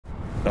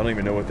don't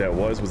even know what that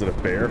was. Was it a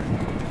bear?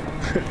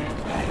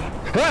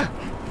 Ah!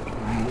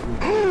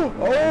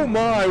 Oh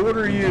my, what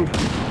are you?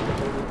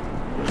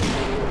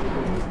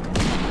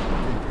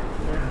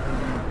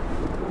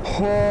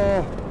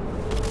 Oh.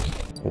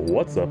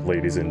 What's up,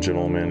 ladies and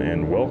gentlemen,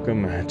 and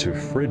welcome to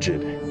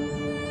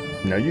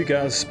FRIGID. Now, you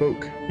guys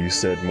spoke. You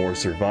said more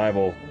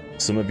survival.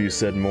 Some of you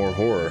said more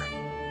horror.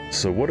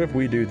 So what if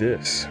we do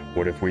this?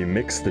 What if we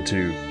mix the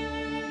two?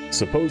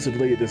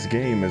 Supposedly, this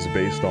game is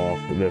based off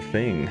The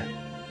Thing.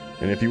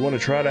 And if you want to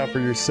try it out for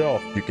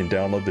yourself, you can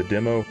download the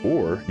demo,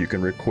 or you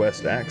can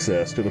request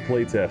access to the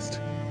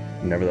playtest.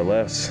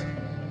 Nevertheless,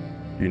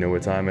 you know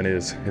what time it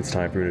is. It's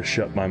time for me to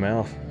shut my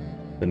mouth.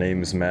 The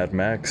name is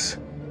MADDMAX,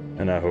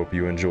 and I hope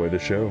you enjoy the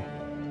show.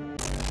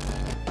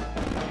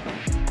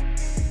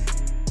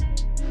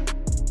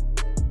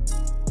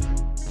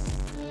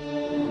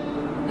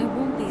 I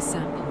want these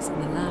samples in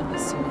the lab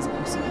as soon as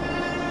possible.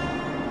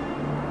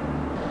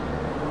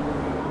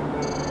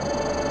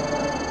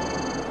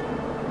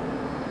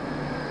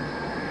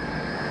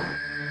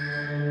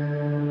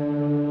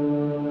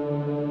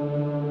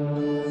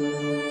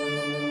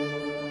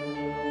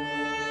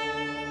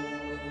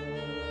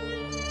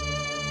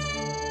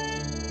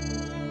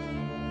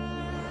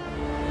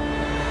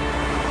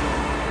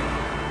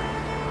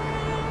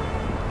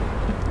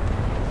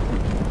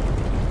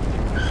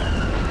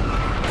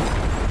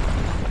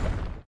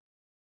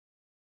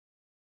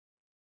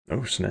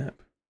 Oh snap.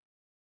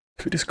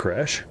 Did we just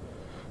crash?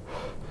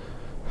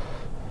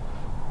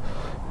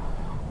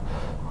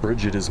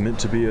 FRIGID is meant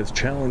to be a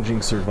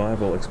challenging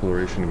survival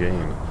exploration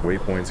game.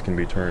 Waypoints can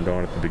be turned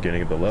on at the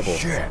beginning of the level.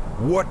 Shit,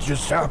 what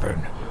just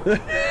happened?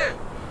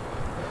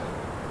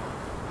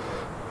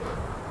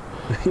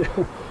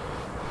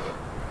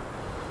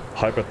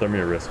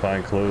 Hypothermia risk.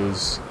 Find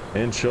clothes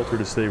and shelter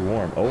to stay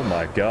warm. Oh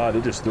my god,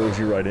 it just throws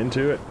you right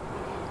into it.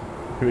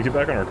 Can we get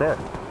back on our car?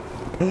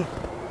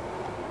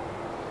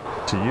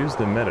 To use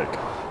the medic.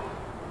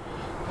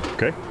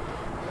 Okay.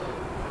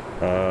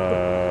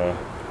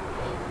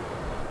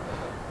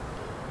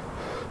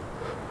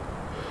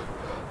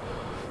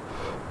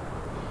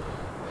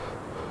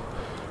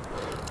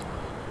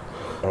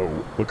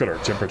 Oh, look at our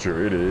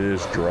temperature. It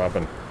is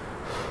dropping.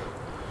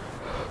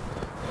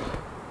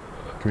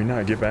 Can we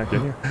not get back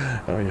in here?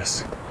 Oh,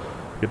 yes.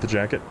 Get the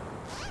jacket.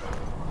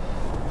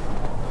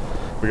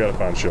 We gotta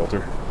find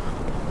shelter.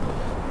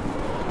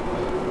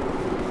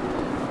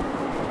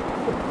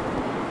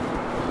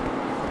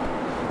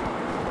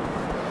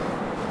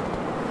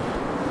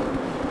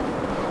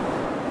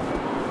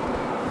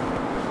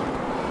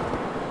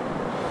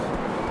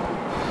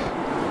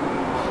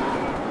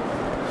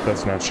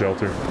 That's not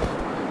shelter.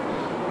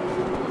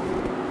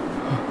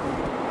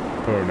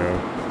 Oh no.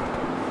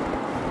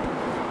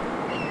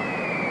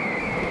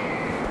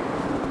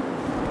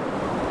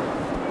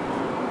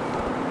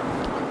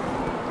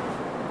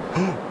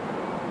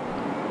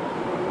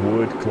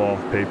 Wood,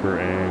 cloth, paper,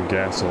 and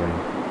gasoline.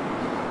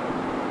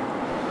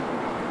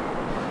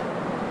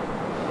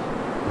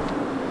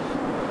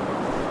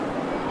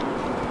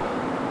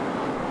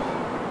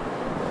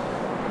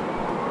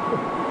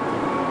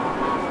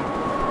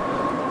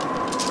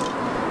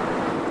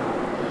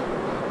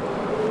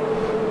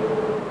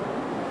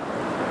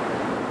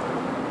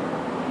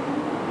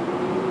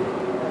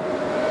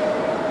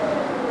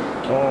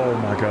 Oh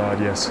my god,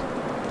 yes.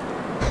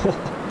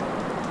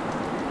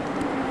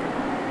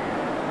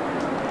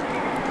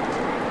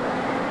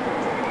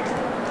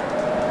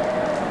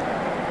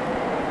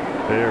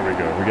 There we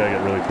go. We gotta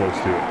get really close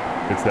to it.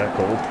 It's that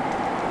cold.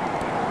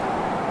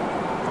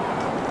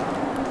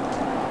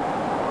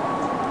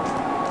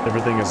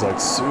 Everything is like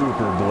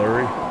super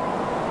blurry.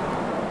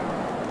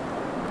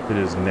 It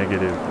is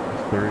negative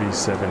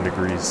 37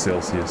 degrees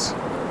Celsius.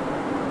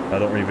 I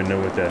don't even know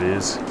what that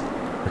is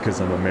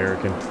because I'm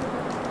American.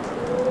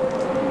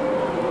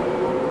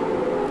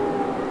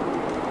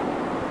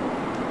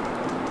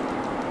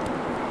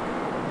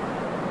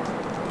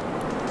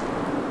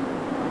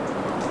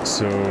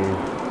 So,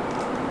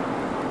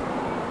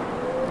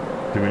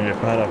 do we need to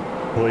find a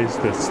place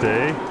to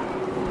stay?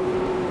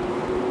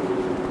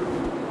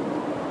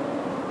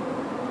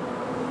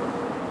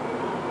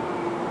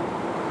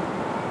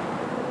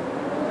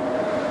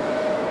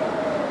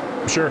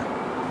 Sure.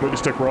 We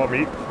just took raw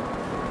meat.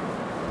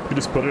 We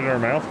just put it in our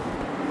mouth.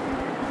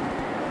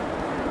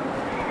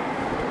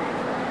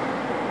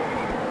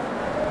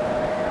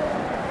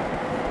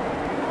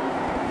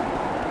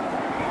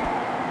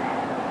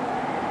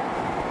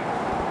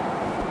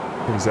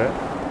 What is that?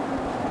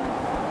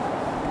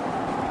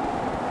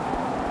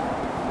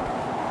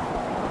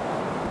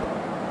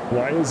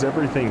 Why is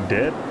everything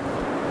dead?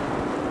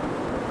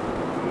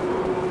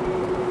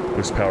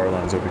 There's power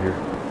lines over here.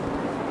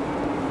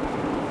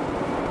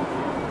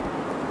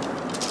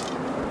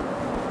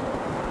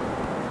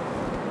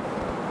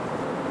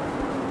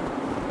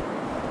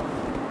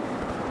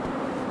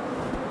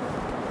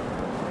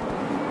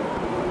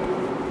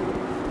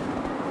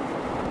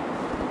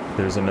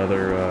 There's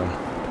another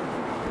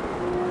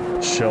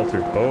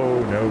shelter. Oh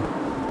no.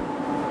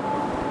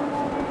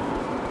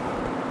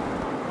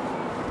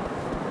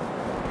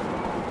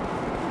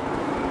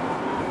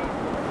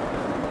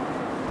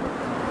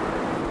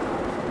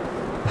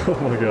 Oh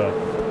my god.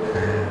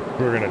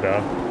 We're gonna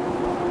die.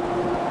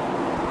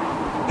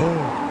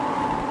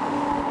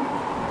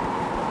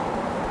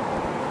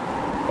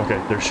 Okay,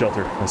 there's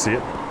shelter. I see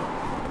it.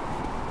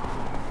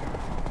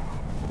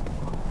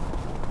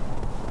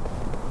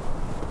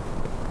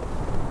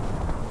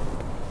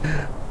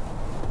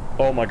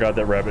 Oh my god,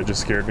 that rabbit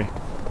just scared me.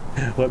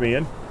 Let me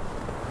in.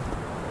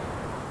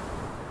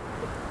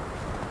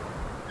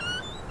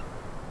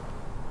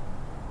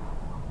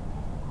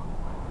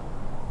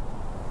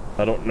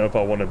 I don't know if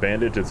I want a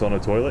bandage. It's on a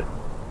toilet.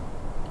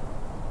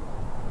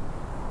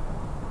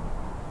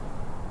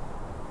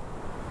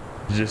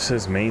 It just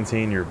says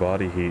maintain your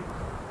body heat.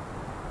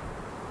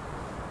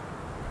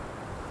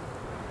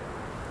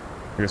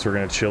 I guess we're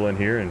gonna chill in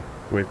here and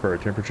wait for our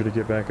temperature to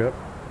get back up.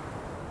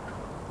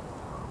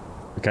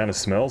 It kind of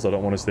smells. I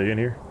don't want to stay in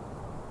here.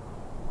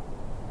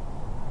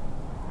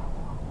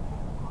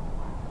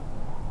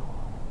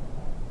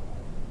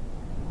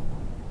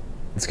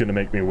 It's gonna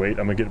make me wait.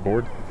 I'm gonna get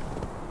bored.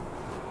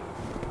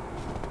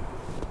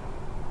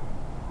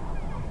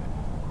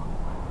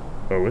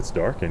 Oh, it's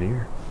dark in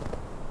here.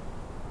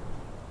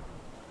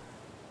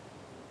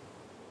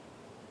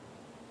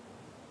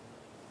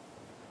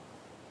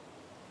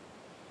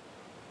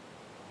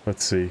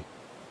 Let's see.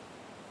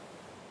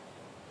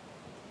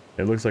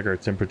 It looks like our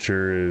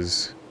temperature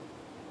is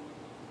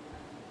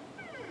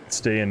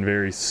staying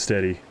very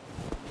steady.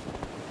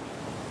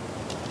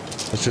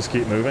 Let's just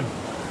keep moving.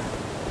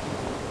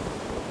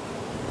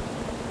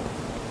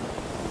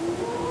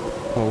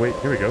 Oh wait,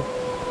 here we go.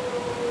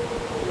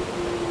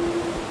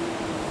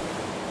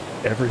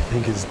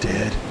 Everything is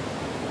dead.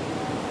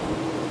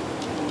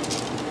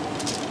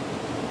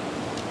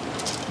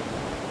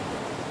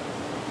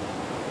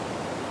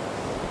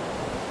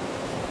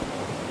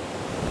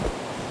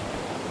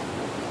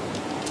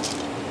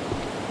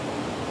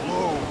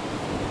 Hello?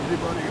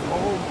 Anybody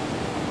home?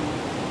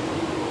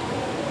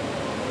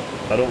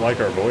 I don't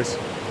like our voice.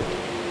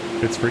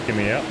 It's freaking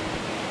me out.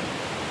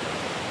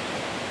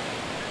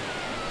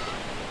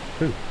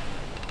 Ooh.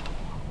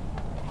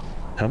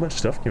 How much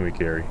stuff can we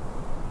carry?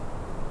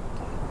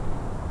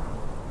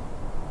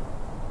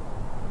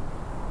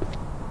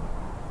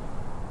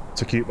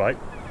 It's a cute bike.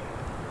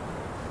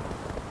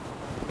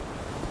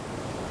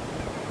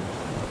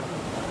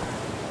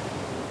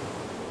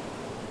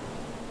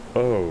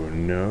 Oh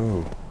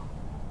no.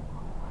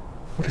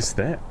 What is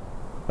that?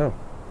 Oh,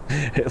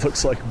 it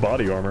looks like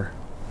body armor.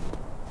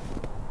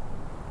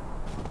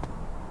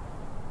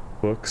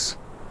 Books,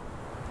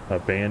 a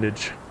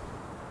bandage,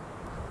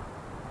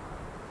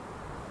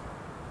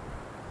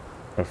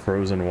 a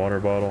frozen water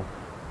bottle.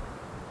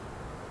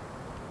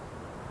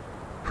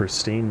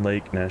 Pristine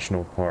Lake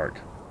National Park.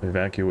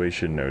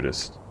 Evacuation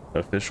notice.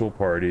 Official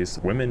parties,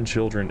 women,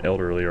 children,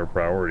 elderly are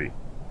priority.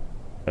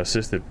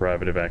 Assisted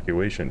private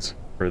evacuations.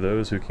 For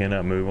those who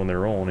cannot move on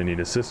their own and need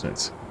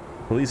assistance,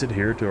 please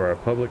adhere to our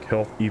public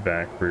health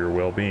evac for your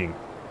well-being.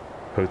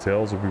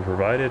 Hotels will be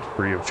provided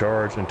free of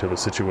charge until the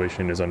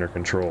situation is under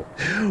control.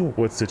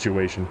 What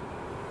situation?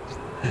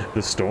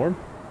 The storm?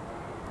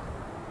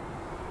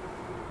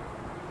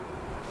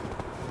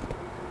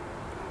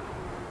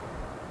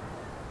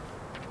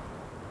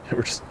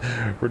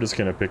 We're just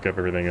gonna pick up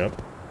everything up.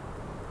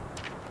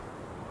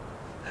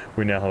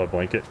 We now have a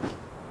blanket.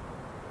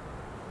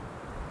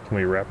 Can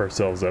we wrap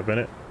ourselves up in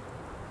it?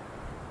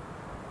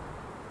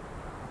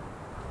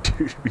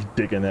 Dude, be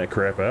digging that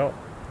crap out.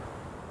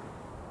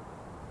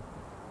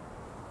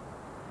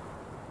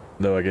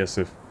 Though I guess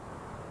if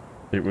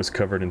it was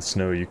covered in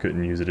snow, you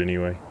couldn't use it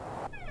anyway.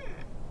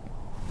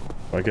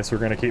 Well, I guess we're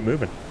gonna keep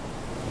moving.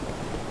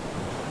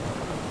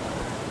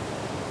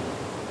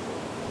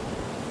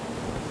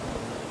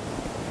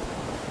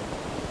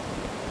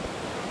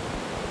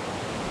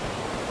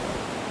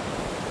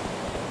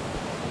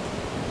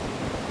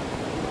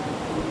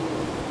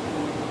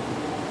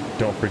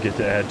 Don't forget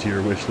to add to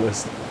your wish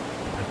list.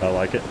 I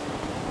like it.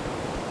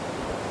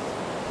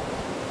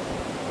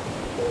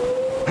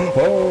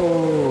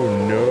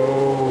 Oh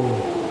no!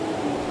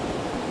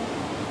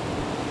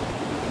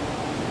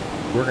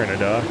 We're gonna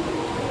die.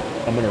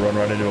 I'm gonna run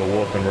right into a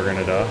wolf and we're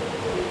gonna die.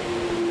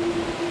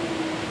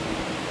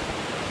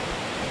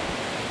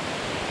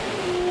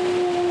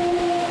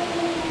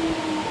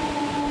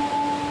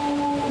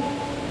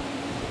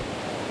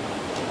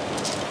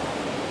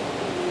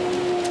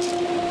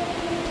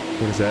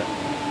 What is that?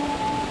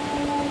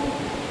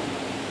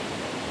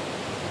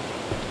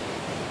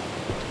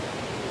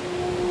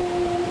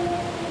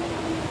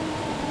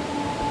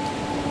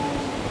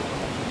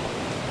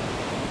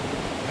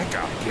 I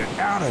gotta get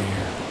out of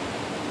here.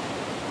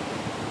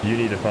 You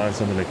need to find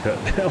something to cut.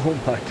 Oh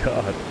my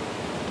god.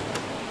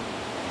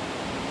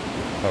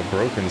 A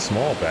broken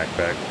small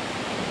backpack.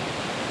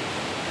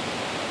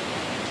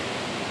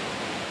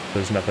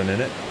 There's nothing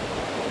in it.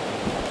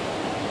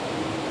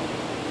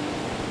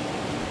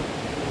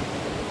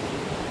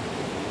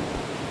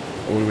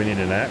 What do we need,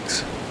 an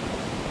axe?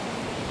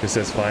 It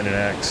says find an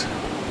axe.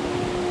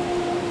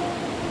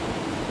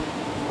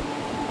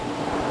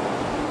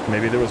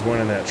 Maybe there was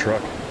one in that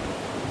truck.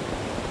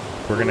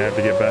 We're gonna have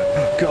to get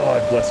back.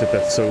 God bless it,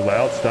 that's so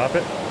loud. Stop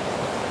it.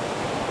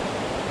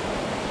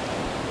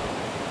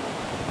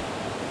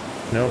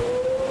 No.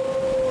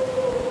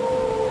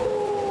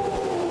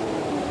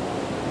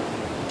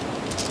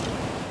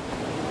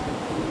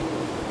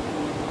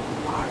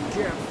 I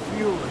can't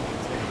feel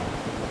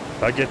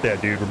anything. I get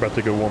that, dude. We're about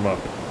to go warm up.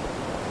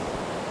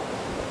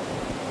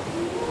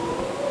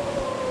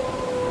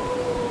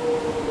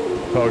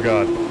 Oh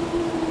God.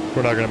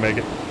 We're not gonna make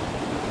it.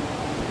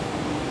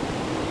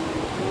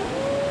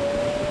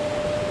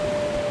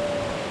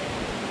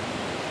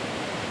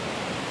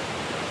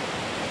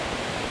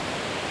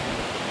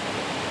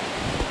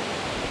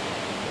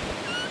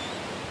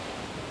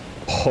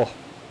 Oh.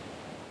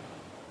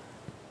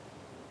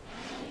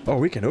 Oh,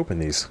 we can open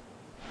these.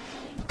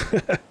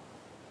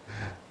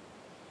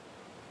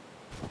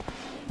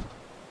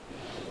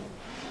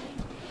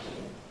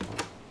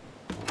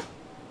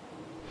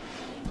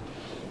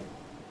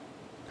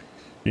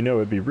 You know,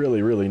 it'd be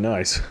really, really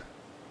nice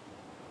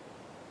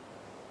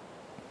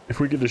if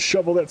we could just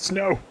shovel that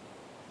snow.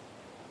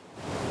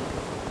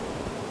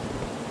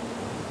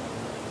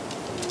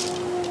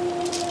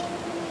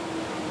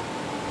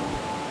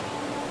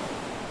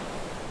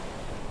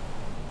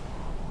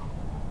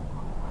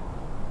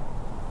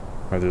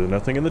 Alright, there's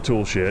nothing in the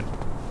tool shed.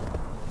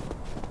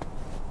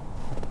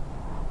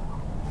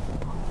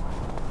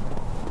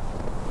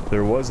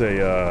 There was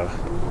a,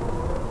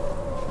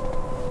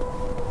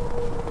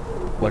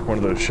 like one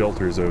of those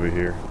shelters over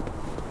here.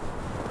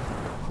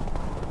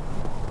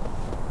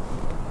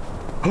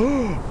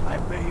 I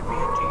may be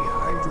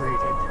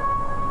dehydrated.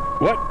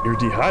 What? You're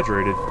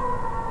dehydrated?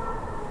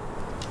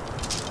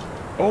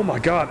 Oh my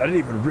God, I didn't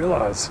even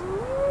realize.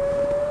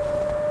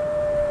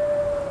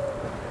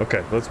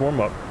 Okay, let's warm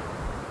up.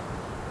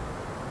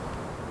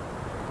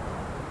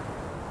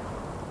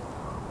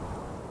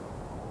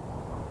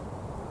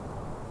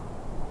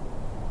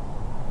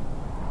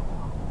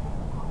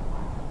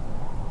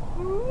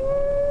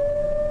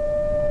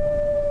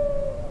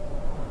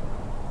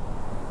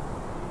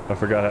 I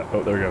forgot how,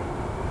 oh, there we go.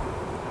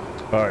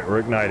 Alright, we're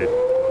ignited.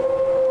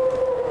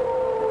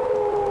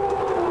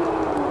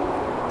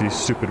 These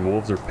stupid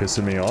wolves are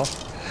pissing me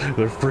off.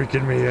 They're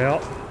freaking me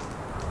out.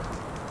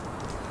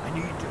 I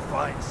need to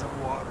find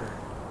some water.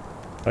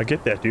 I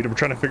get that, dude. I'm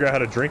trying to figure out how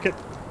to drink it.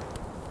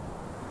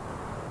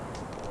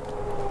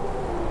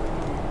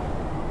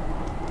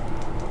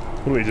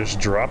 What do we just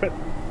drop it?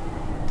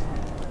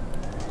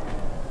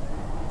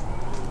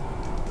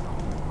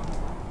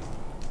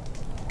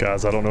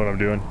 Guys, I don't know what I'm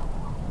doing.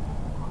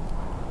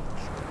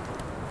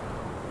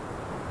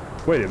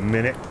 Wait a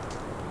minute.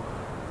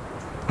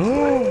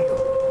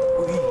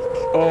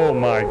 Oh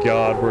my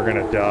God, we're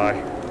gonna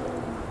die.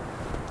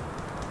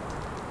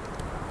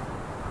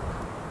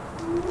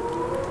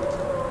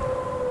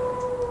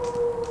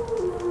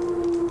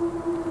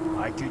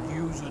 I could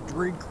use a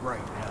drink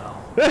right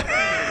now.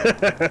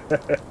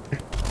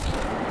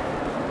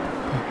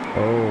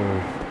 Oh.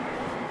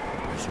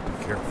 I should be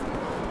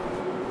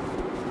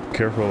careful.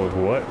 Careful of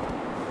what?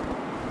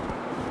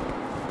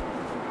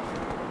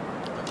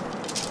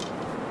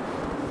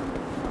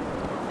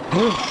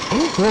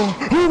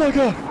 Oh my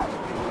God!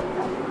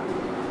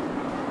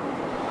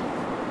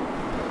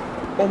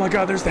 Oh my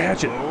God, there's the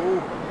hatchet!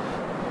 Oh,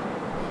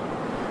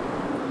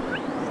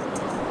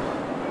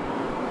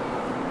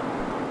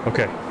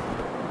 Okay.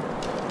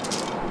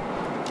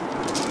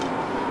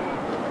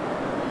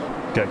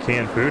 Got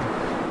canned food.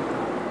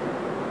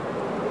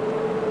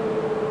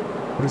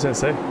 What does that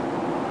say?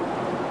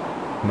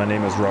 My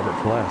name is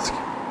Robert Flask.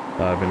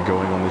 I've been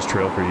going on this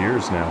trail for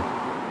years now.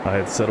 I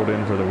had settled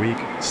in for the week,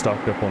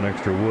 stocked up on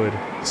extra wood,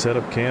 set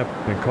up camp,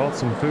 and caught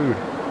some food.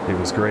 It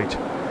was great.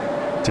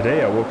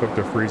 Today I woke up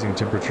to freezing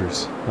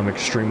temperatures. I'm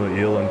extremely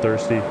ill and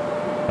thirsty.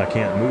 I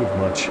can't move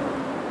much.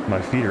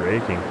 My feet are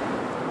aching.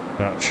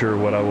 Not sure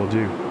what I will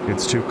do.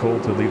 It's too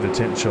cold to leave the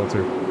tent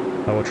shelter.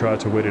 I will try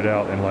to wait it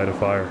out and light a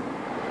fire.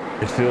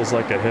 It feels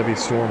like a heavy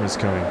storm is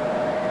coming.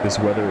 This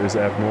weather is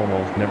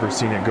abnormal. Never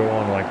seen it go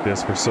on like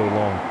this for so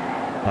long.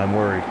 I'm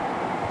worried.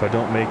 If I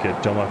don't make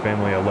it, tell my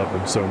family I love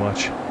them so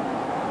much.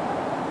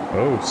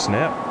 Oh,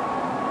 snap.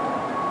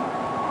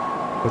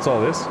 What's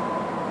all this?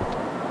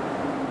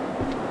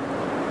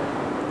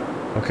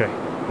 Okay,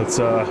 let's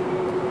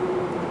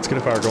get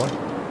a fire going.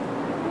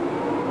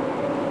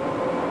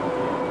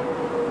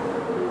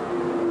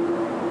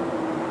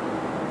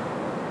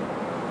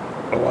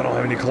 Oh, I don't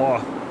have any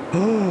cloth.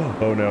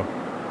 Oh no.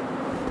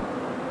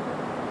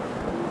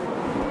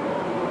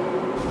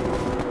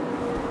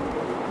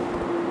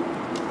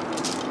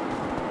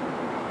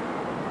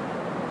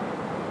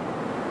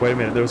 Wait a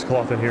minute, there was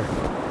cloth in here.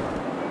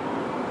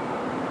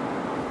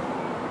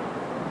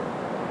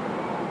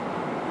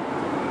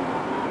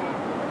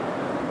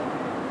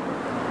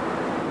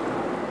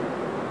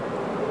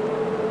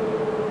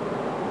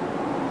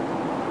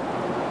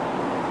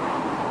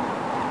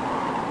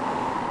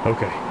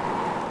 Okay.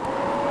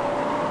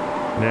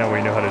 Now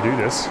we know how to do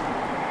this.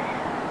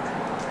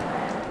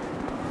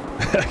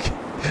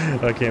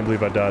 I can't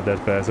believe I died that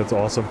fast. That's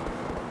awesome.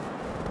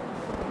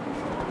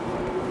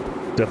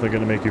 Definitely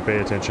gonna make you pay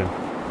attention.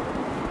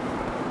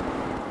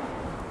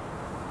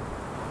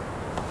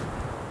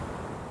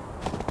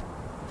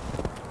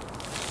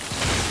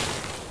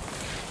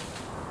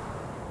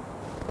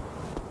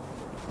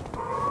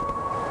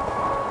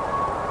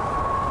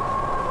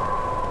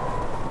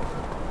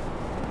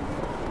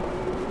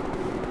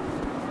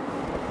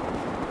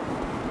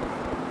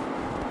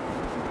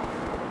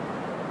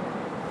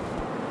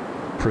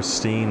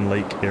 Pristine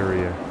lake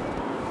area.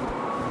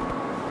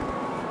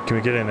 Can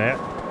we get in that?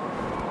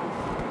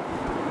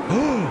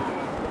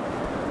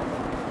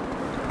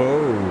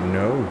 Oh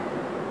no.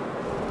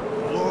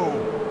 Hello?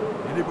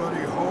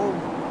 Anybody home?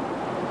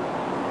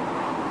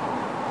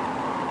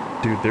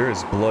 Dude, there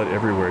is blood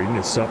everywhere. You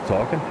need to stop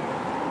talking.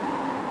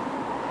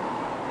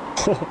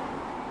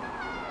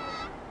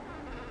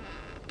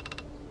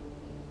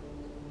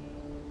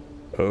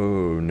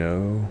 Oh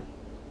no.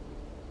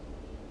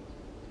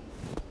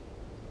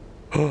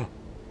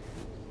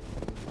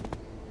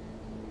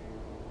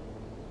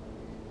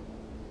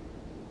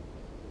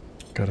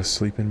 Got a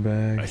sleeping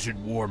bag. I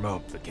should warm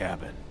up the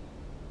cabin.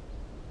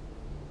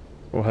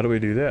 Well, how do we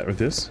do that? With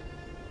this?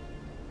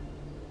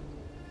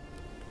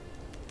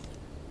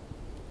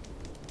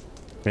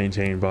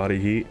 Maintain body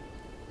heat.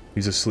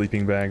 Use a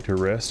sleeping bag to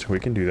rest. We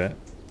can do that.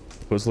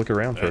 Let's look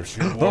around first.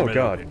 Oh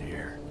god. In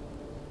here.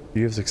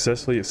 You have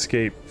successfully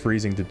escaped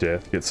freezing to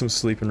death. Get some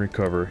sleep and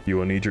recover. You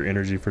will need your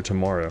energy for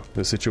tomorrow.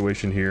 The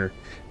situation here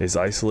is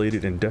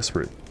isolated and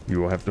desperate. You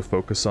will have to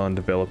focus on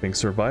developing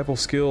survival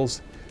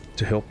skills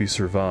to help you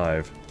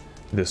survive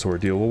this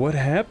ordeal. Well, what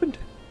happened?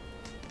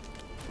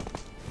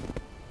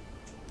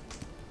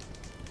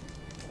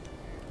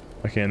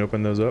 I can't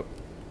open those up.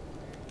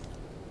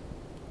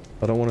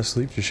 I don't want to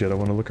sleep just yet. I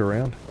want to look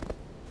around.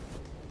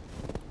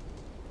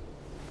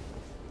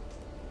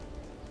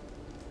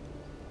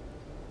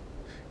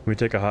 Can we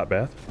take a hot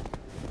bath?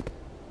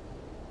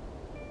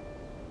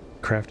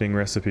 Crafting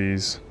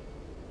recipes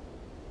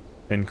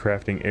and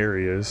crafting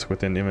areas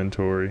within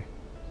inventory.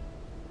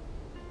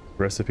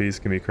 Recipes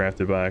can be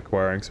crafted by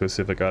acquiring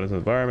specific items in the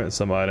environment.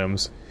 Some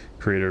items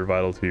created are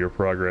vital to your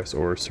progress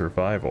or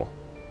survival.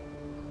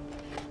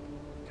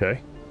 Okay.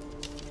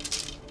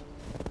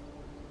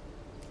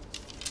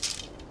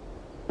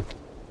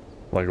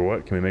 Like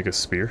what? Can we make a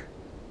spear?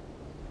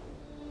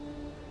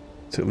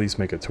 Let's at least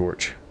make a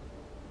torch.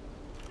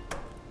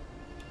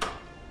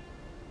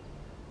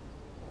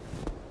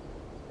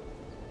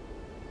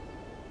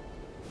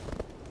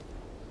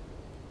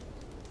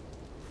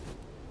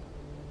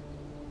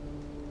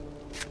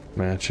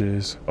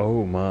 Matches.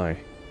 Oh my. At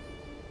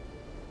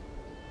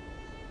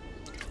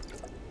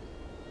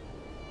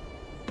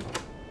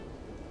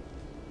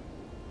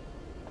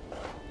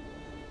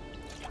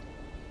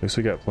least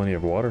we got plenty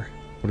of water.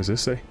 What does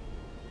this say?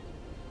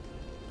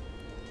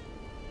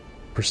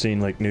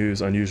 Pristine lake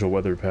news, unusual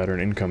weather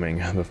pattern incoming.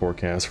 The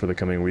forecast for the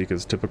coming week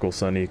is typical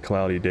sunny,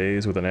 cloudy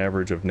days with an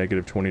average of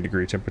negative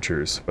 20-degree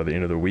temperatures. By the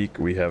end of the week,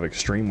 we have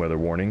extreme weather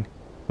warning.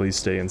 Please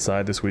stay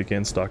inside this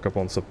weekend, stock up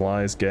on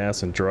supplies,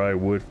 gas, and dry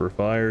wood for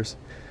fires.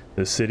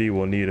 The city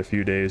will need a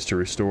few days to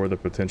restore the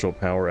potential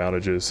power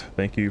outages.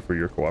 Thank you for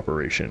your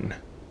cooperation.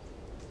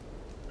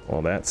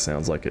 Well, that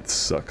sounds like it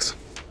sucks.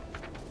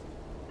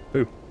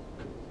 Ooh.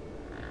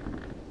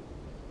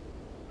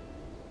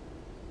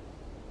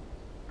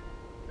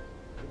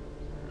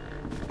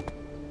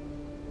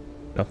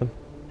 Nothing?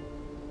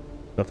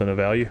 Nothing of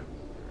value?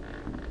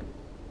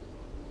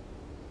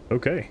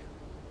 Okay.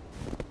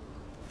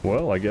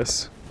 Well, I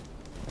guess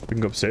we can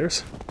go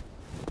upstairs.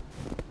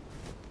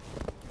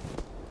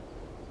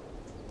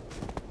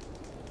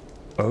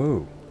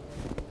 Oh.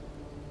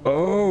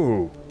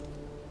 Oh!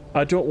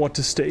 I don't want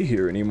to stay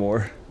here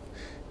anymore.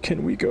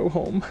 Can we go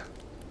home?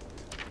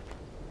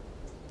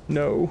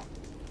 No.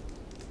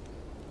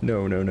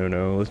 No, no, no,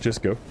 no. Let's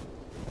just go.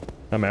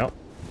 I'm out.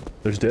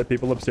 There's dead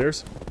people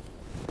upstairs.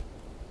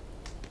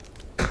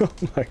 Oh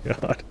my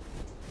god.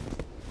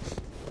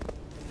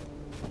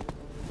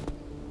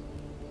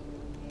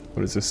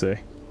 What does this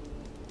say?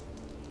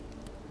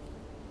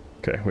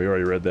 Okay, we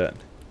already read that.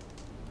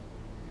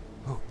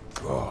 Oh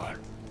god.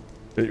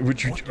 What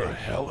the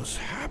hell is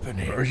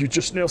happening? Are you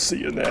just now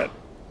seeing that?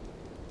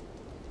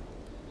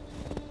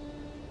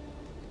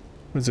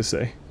 What does this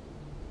say?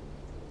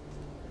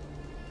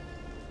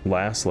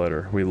 Last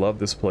letter. We love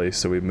this place,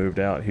 so we moved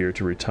out here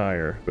to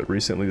retire, but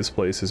recently this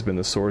place has been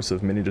the source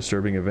of many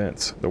disturbing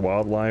events. The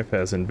wildlife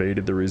has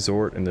invaded the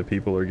resort and the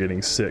people are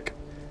getting sick.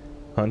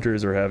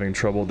 Hunters are having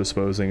trouble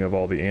disposing of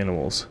all the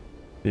animals.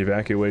 The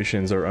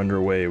evacuations are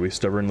underway. We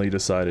stubbornly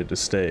decided to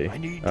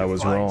stay. I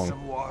was wrong.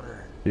 Some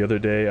water. The other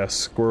day, a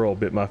squirrel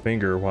bit my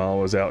finger while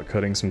I was out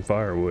cutting some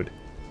firewood.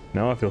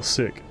 Now I feel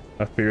sick.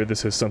 I fear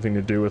this has something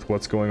to do with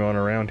what's going on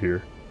around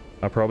here.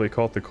 I probably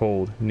caught the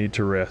cold. Need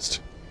to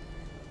rest.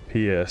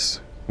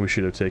 P.S. We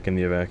should have taken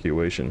the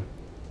evacuation.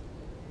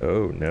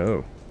 Oh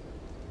no.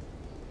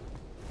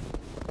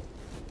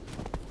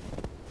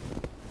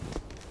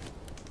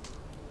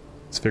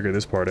 Let's figure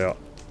this part out.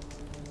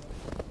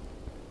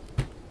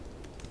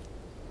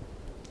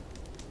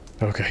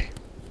 Okay.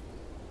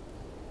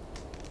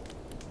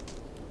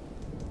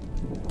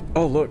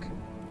 Oh, look.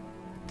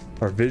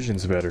 Our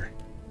vision's better.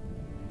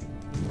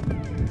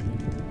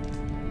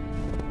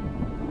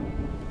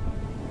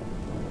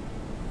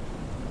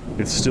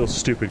 It's still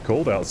stupid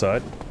cold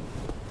outside,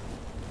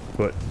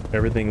 but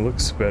everything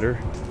looks better.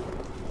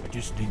 I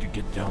just need to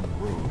get down the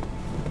road.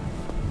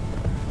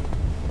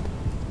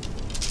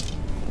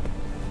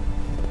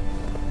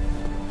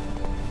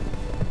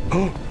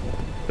 Oh,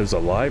 there's a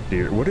live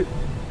deer. What it?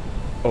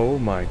 Oh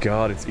my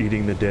god, it's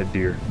eating the dead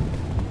deer.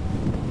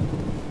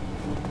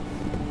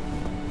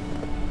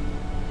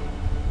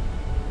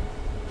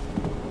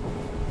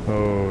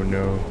 Oh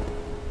no.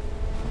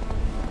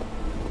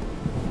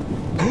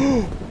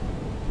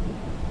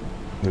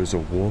 There's a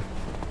wolf.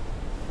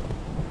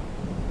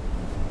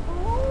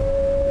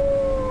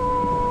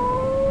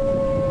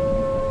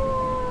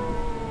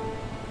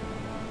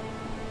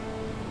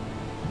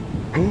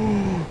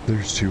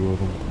 There's two of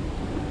them.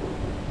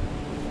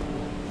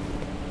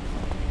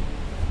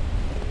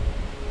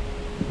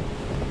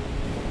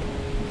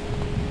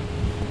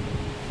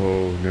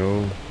 Oh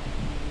no.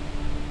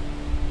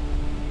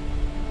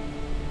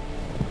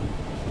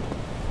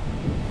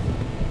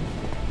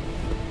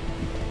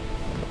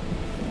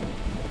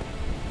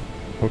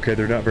 Okay,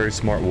 they're not very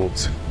smart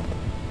wolves.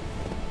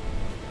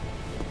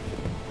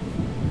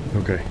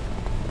 Okay.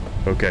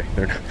 Okay,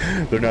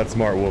 they're not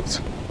smart wolves.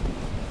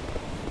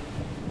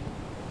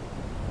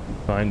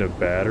 Find a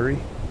battery?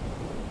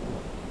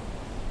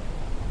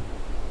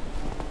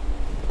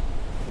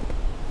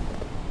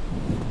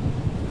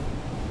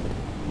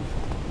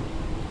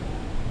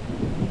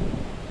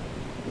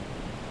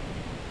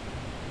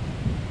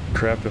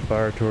 Craft a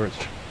fire torch.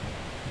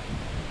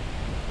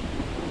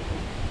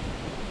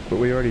 But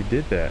we already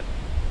did that.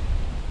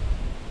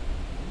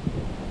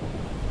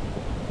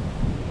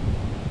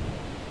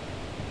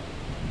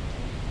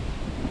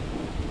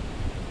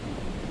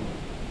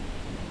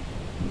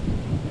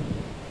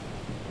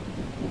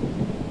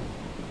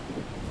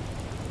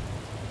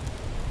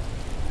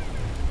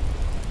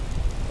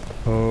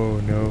 Oh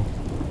no.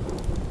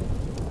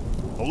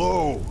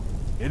 Hello?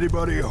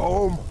 Anybody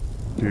home?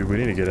 Dude, we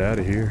need to get out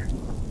of here.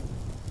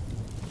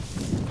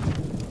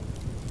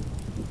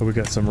 Oh, we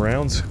got some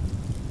rounds.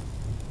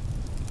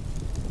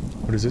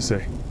 What does this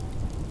say?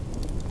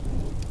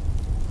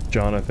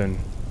 Jonathan,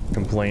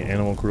 complaint,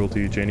 animal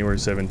cruelty, January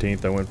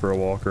 17th. I went for a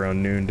walk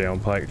around noon down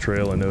Pike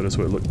Trail and noticed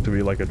what looked to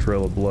be like a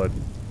trail of blood.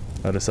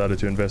 I decided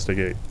to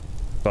investigate.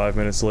 5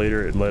 minutes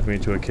later, it led me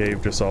to a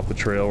cave just off the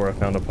trail where I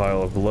found a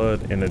pile of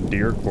blood and a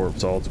deer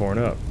corpse all torn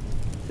up.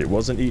 It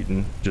wasn't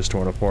eaten, just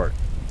torn apart.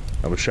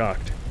 I was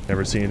shocked.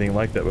 Never seen anything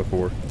like that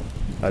before.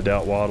 I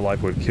doubt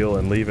wildlife would kill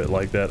and leave it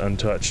like that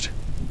untouched.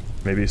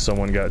 Maybe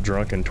someone got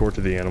drunk and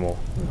tortured the animal.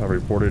 I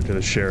reported to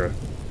the sheriff.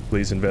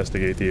 Please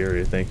investigate the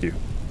area, thank you.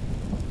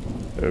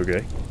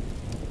 Okay.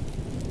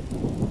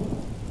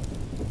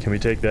 Can we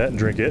take that and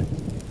drink it?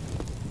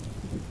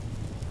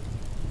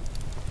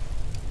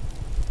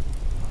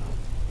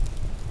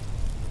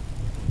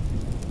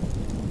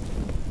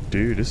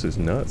 Dude, this is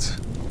nuts.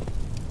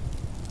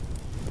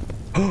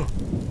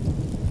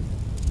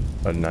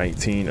 A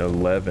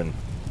 1911.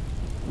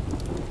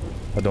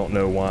 I don't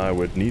know why I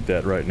would need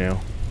that right now.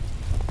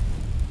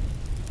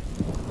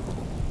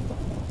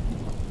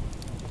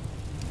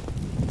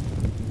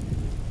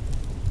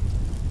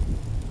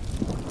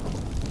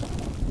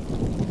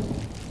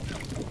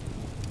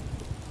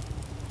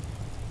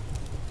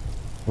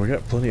 We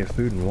got plenty of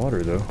food and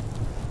water though.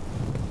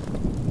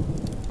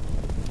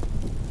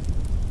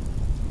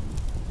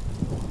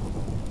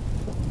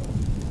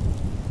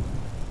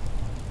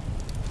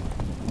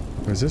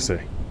 What does this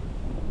say?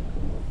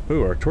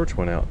 Ooh, our torch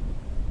went out.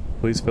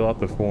 Please fill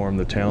out the form.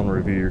 The town will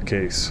review your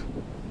case.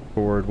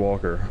 Forward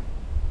Walker.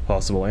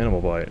 Possible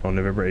animal bite. On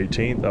November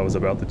 18th, I was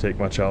about to take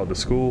my child to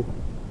school,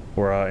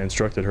 where I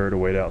instructed her to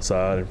wait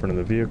outside in front of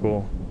the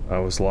vehicle. I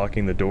was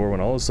locking the door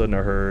when all of a sudden I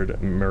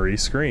heard Marie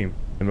scream,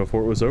 and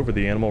before it was over,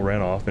 the animal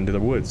ran off into the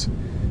woods.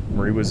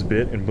 Marie was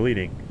bit and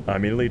bleeding. I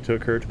immediately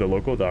took her to the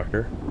local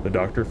doctor. The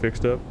doctor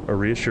fixed up,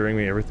 reassuring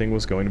me everything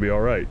was going to be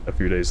alright. A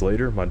few days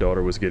later, my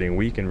daughter was getting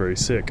weak and very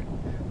sick,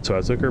 so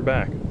I took her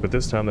back, but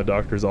this time the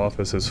doctor's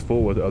office is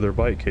full with other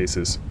bite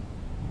cases.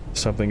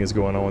 Something is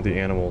going on with the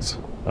animals.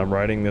 I'm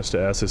writing this to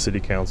ask the city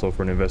council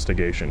for an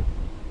investigation.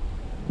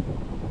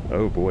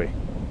 Oh boy.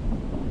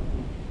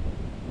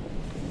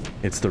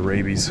 It's the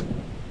rabies.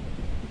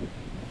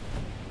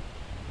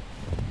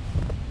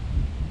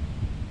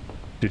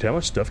 Dude, how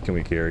much stuff can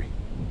we carry?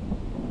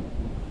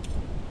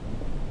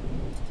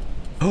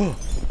 Oh!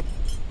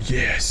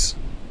 Yes!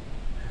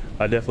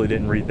 I definitely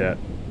didn't read that.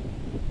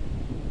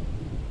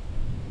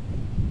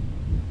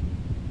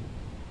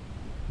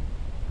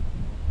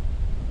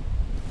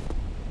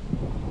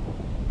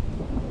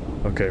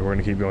 Okay, we're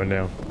gonna keep going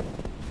down.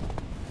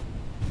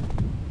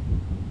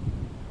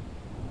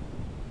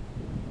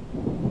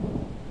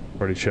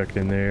 Already checked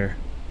in there.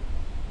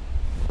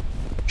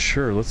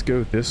 Sure, let's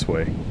go this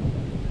way.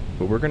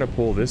 But we're gonna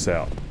pull this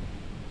out.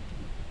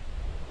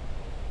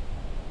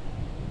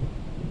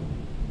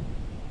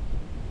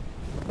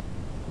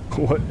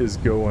 What is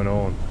going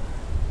on?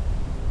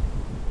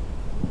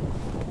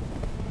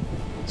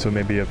 So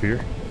maybe up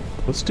here.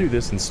 Let's do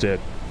this instead.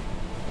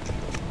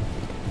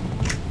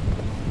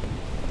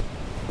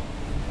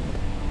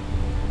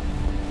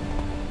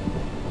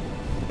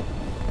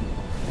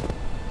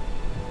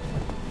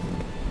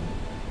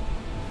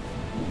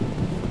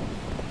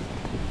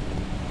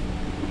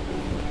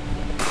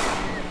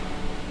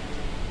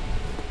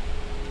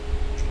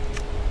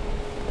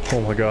 Oh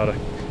my god,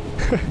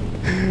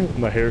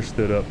 my hair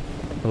stood up.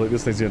 I think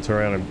this thing's gonna turn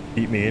around and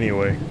eat me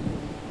anyway.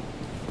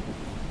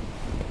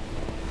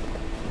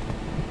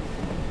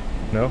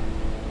 No?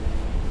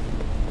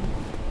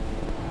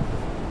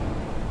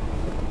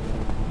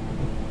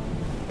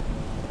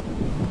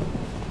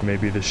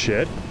 Maybe the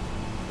shed?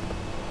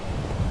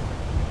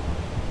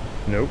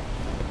 Nope.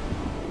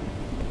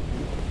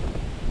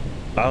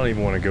 I don't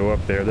even want to go up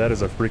there. That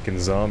is a freaking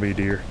zombie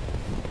deer.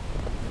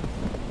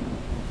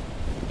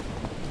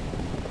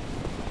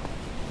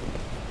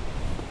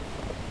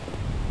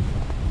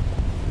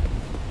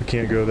 We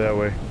can't go that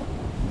way.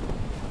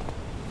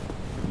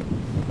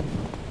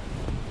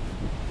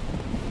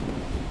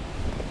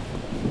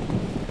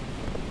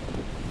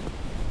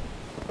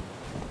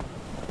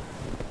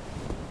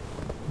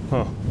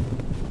 Huh.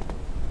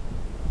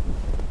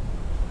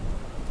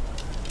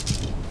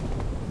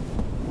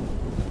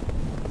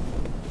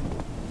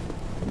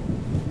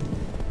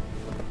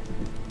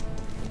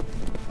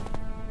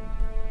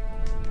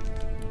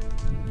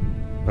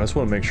 I just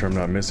want to make sure I'm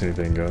not missing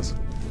anything, guys.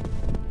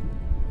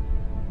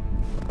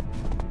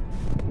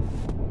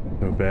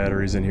 No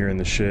batteries in here in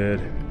the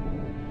shed.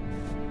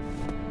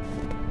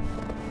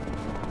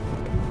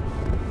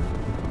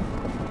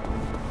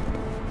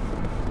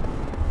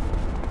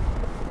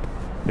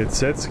 It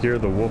said scare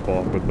the wolf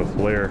off with the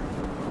flare.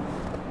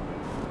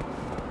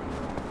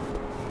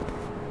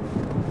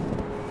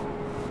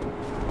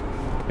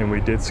 And we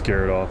did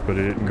scare it off, but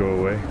it didn't go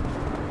away.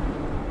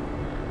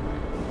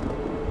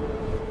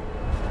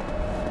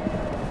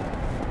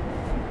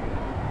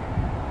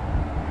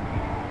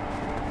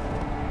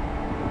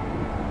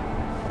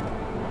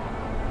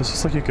 This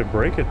looks like you could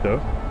break it though.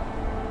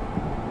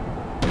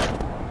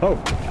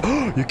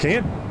 Oh, you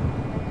can?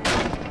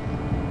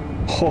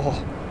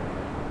 Oh,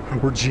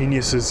 we're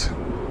geniuses.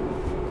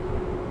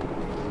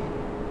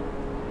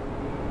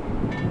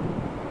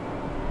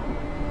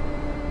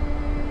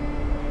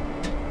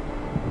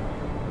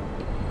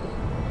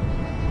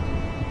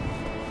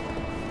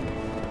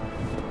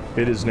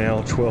 It is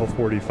now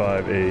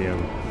 12:45 a.m.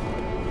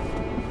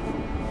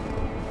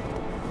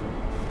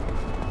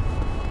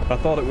 I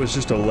thought it was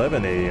just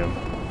 11 a.m.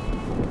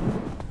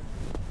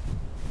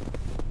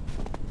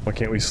 Why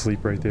can't we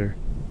sleep right there?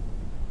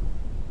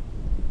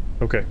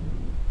 Okay.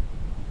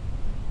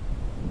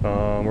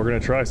 We're gonna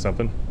try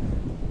something.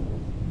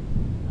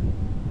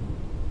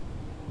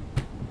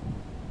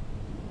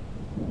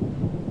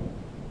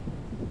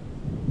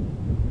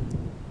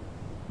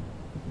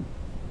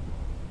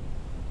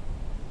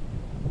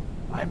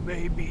 I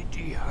may be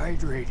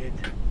dehydrated.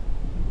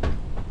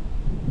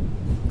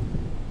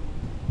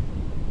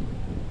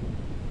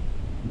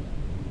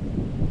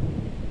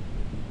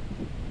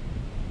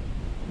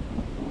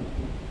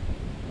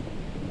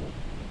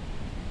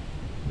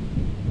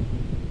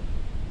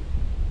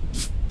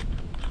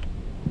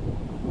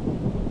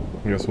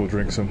 I guess we'll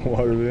drink some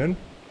water then.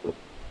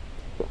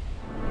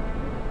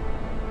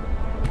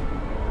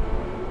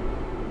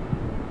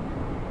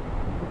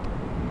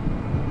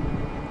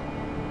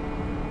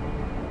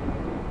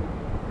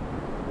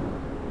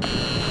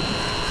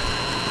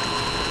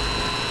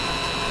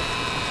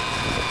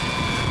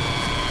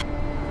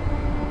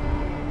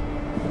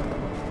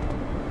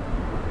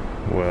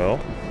 Well,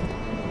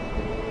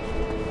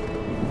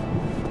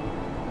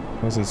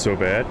 wasn't so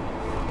bad.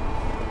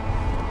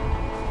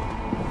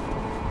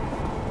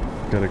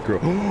 Gotta grow.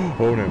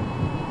 Oh no.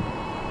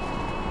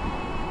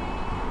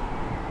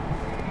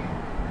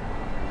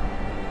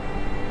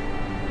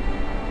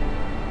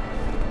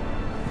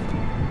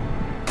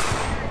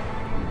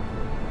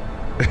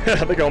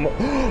 I think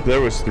almost.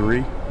 There was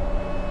 3.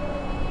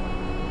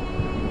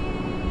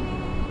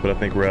 But I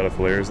think we're out of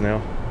flares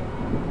now.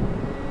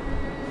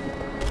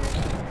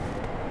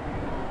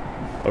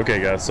 Okay,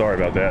 guys, sorry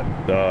about that.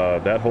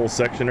 That whole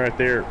section right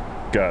there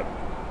got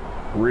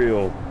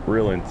real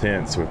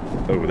intense with.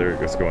 Oh, there it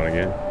goes going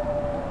again.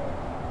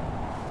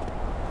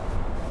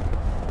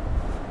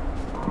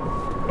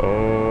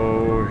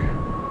 Oh,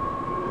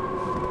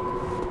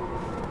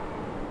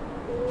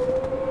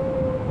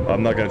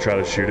 I'm not gonna try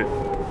to shoot it.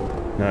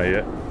 Not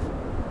yet.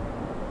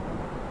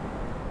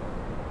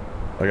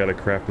 I gotta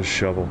craft a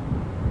shovel.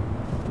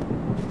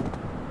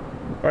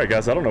 All right,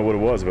 guys. I don't know what it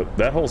was, but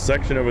that whole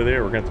section over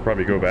there, we're gonna have to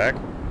probably go back.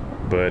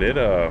 But it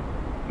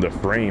the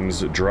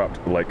frames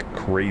dropped like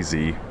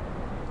crazy.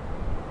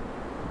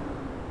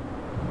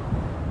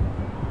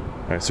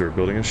 Alright, so we're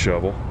building a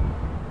shovel.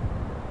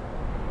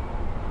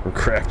 We're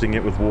crafting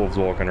it with wolves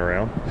walking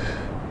around.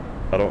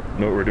 I don't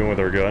know what we're doing with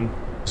our gun.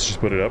 Let's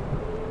just put it up.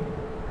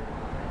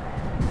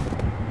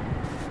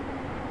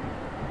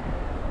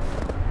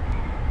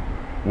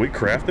 We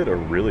crafted a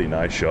really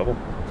nice shovel.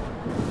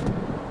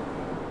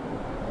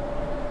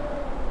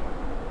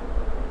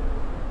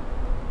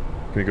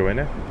 Can we go in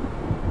now?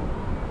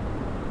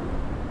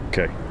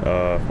 Okay,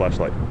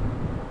 flashlight.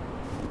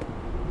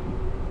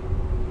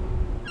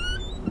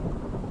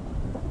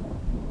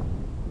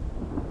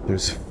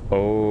 There's,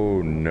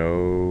 oh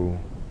no.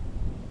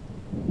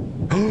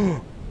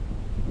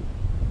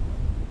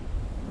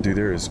 Dude,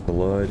 there is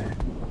blood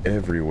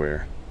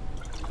everywhere.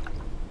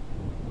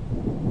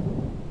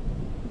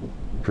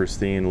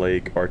 Pristine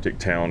Lake, Arctic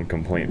Town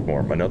complaint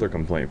form. Another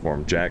complaint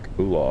form. Jack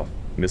Uloff.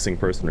 Missing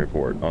person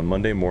report. On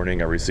Monday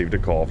morning, I received a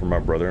call from my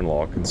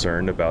brother-in-law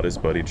concerned about his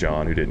buddy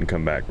John, who didn't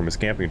come back from his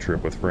camping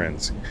trip with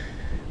friends.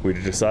 We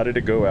decided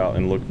to go out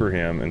and look for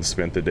him and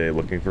spent the day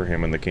looking for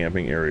him in the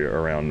camping area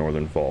around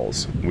Northern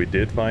Falls. We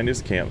did find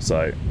his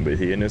campsite, but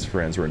he and his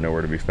friends were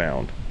nowhere to be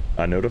found.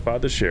 I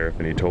notified the sheriff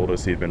and he told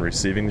us he'd been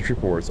receiving these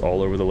reports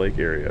all over the lake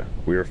area.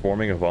 We are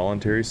forming a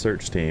voluntary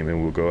search team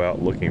and will go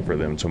out looking for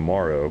them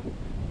tomorrow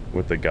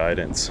with the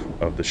guidance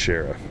of the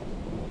sheriff.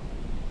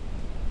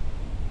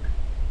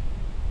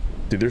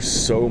 Dude, there's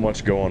so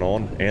much going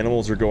on.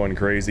 Animals are going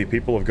crazy.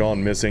 People have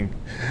gone missing.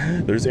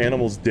 There's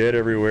animals dead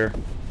everywhere.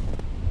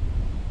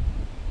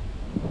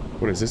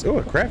 What is this? Oh,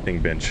 a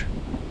crafting bench.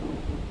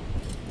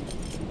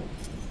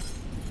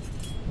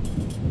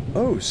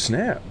 Oh,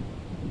 snap.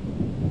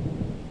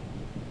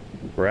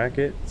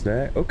 Bracket,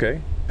 snack.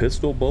 Okay.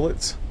 Pistol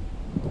bullets.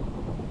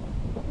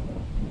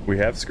 We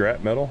have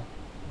scrap metal.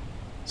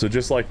 So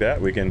just like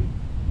that, we can...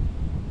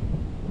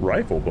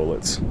 Rifle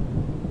bullets.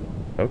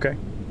 Okay.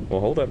 Well,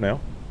 hold up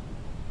now.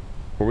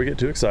 Before we get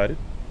too excited,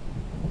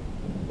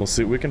 we'll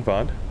see what we can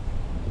find.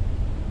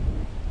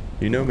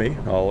 You know me,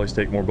 I'll always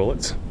take more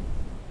bullets.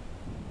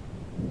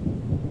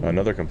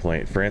 Another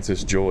complaint.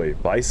 Francis Joy.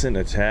 Bison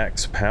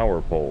attacks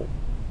power pole.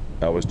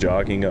 I was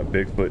jogging up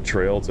Bigfoot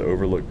Trail to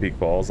overlook Peak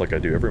Falls like I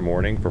do every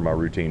morning for my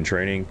routine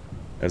training.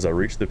 As I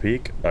reached the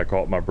peak, I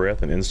caught my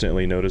breath and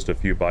instantly noticed a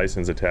few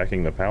bisons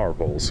attacking the power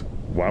poles.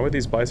 Why would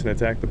these bison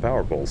attack the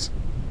power poles?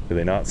 Do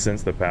they not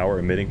sense the power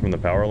emitting from the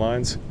power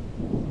lines?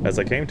 As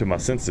I came to my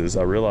senses,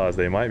 I realized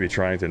they might be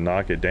trying to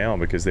knock it down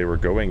because they were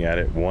going at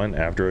it one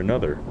after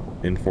another,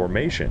 in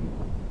formation.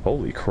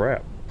 Holy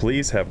crap.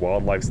 Please have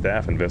wildlife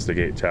staff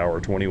investigate Tower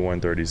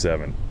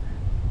 2137.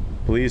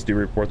 Please do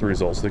report the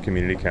results to the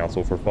community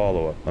council for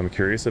follow-up. I'm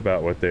curious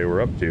about what they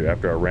were up to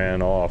after I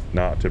ran off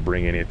not to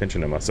bring any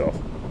attention to myself.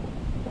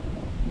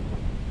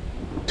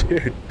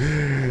 Dude,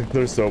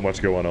 there's so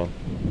much going on.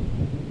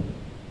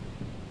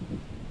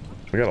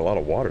 We got a lot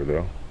of water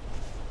though.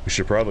 We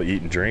should probably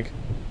eat and drink.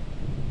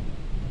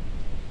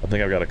 I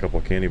think I've got a couple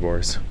of candy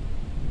bars.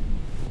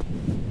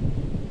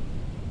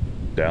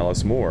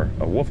 Dallas Moore,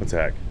 a wolf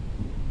attack.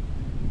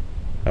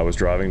 I was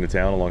driving to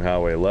town along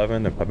Highway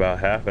 11. About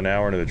half an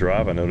hour into the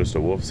drive, I noticed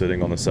a wolf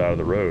sitting on the side of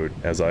the road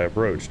as I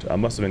approached. I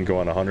must have been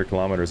going 100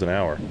 kilometers an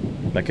hour.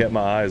 I kept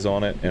my eyes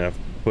on it and I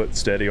put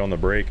steady on the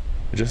brake.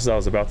 Just as I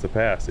was about to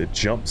pass, it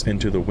jumps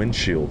into the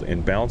windshield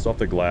and bounced off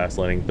the glass,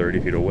 landing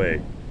 30 feet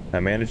away. I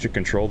managed to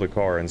control the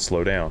car and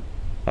slow down.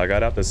 I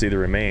got out to see the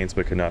remains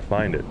but could not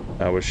find it.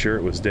 I was sure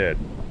it was dead.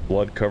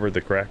 Blood covered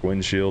the cracked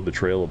windshield. The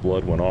trail of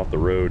blood went off the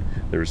road.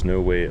 There was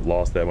no way it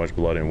lost that much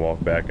blood and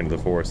walked back into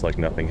the forest like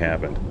nothing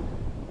happened.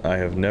 I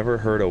have never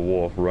heard a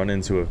wolf run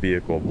into a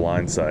vehicle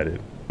blindsided,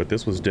 but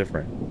this was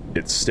different.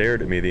 It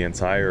stared at me the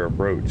entire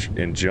approach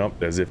and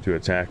jumped as if to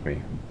attack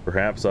me.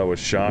 Perhaps I was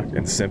shocked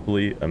and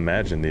simply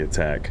imagined the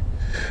attack.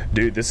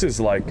 Dude, this is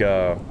like,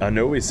 I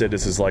know we said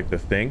this is like The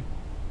Thing,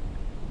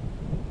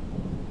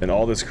 and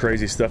all this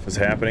crazy stuff is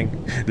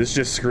happening. This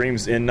just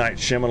screams M. Night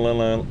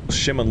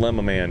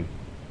Shyamalan man.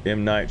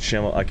 M. Night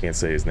Shyamalan, I can't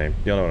say his name.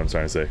 Y'all know what I'm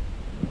trying to say.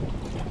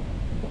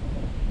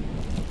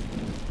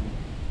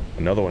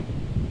 Another one.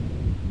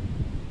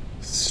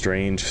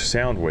 Strange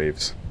sound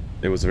waves.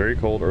 It was a very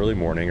cold early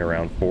morning.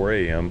 Around 4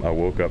 a.m. I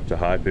woke up to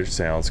high-pitched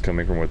sounds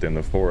coming from within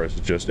the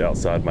forest just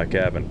outside my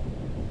cabin.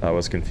 I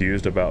was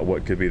confused about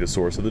what could be the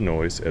source of the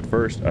noise. At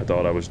first, I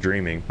thought I was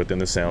dreaming, but then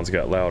the sounds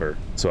got louder.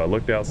 So I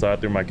looked outside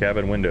through my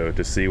cabin window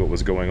to see what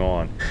was going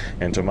on,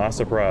 and to my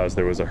surprise,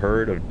 there was a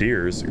herd of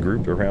deers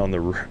grouped around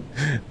the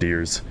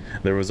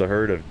There was a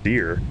herd of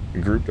deer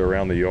grouped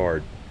around the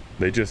yard.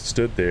 They just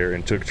stood there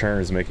and took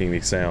turns making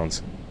these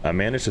sounds. I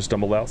managed to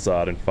stumble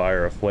outside and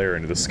fire a flare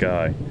into the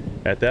sky.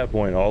 At that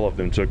point, all of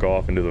them took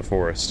off into the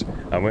forest.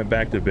 I went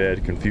back to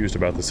bed, confused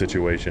about the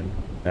situation.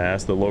 I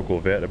asked the local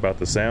vet about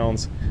the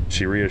sounds.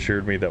 She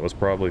reassured me that was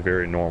probably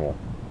very normal.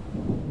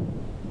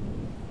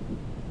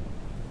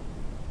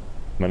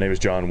 My name is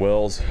John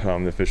Wells.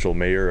 I'm the official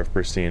mayor of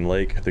Pristine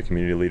Lake. The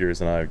community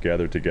leaders and I have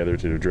gathered together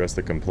to address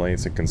the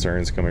complaints and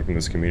concerns coming from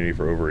this community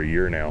for over a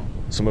year now,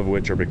 some of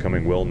which are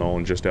becoming well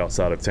known just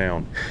outside of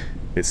town.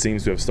 It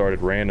seems to have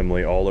started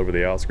randomly all over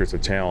the outskirts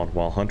of town,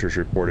 while hunters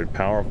reported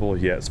powerful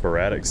yet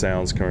sporadic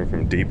sounds coming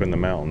from deep in the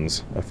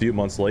mountains. A few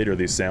months later,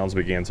 these sounds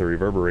began to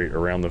reverberate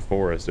around the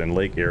forest and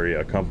lake area,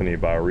 accompanied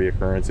by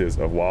reoccurrences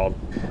of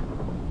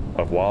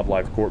of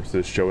wildlife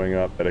corpses showing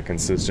up at a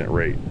consistent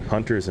rate.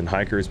 Hunters and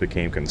hikers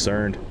became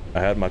concerned. I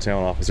had my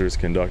town officers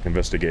conduct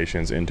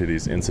investigations into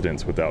these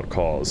incidents without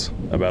cause.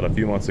 About a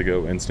few months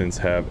ago, incidents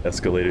have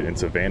escalated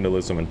into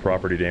vandalism and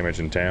property damage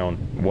in town.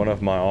 One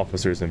of my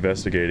officers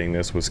investigating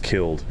this was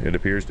killed. It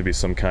appears to be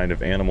some kind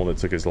of animal that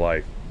took his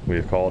life. We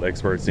have called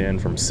experts in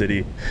from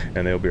city,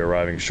 and they'll be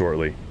arriving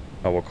shortly.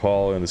 I will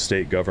call in the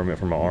state government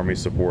for my army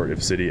support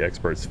if city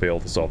experts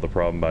fail to solve the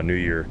problem by New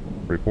Year.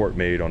 Report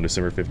made on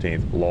December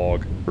 15th.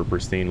 Log for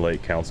Pristine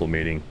Lake Council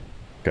meeting.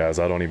 Guys,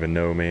 I don't even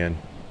know, man.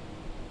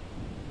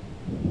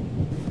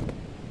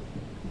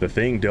 The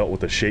thing dealt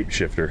with a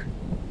shapeshifter.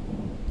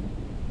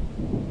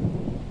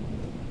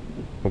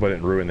 Hope I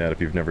didn't ruin that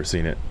if you've never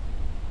seen it.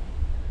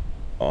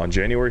 On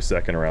January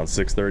 2nd, around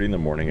 6:30 in the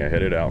morning, I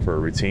headed out for a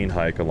routine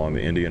hike along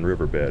the Indian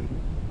riverbed.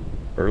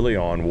 Early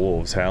on,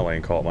 wolves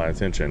howling caught my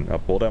attention. I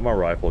pulled out my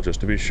rifle just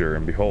to be sure,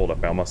 and behold, I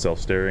found myself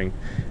staring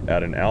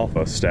at an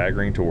alpha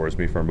staggering towards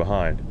me from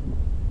behind.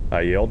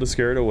 I yelled to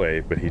scare it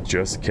away, but he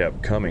just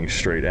kept coming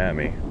straight at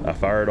me. I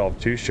fired off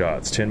 2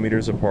 shots 10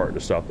 meters apart to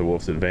stop the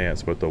wolf's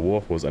advance, but the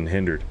wolf was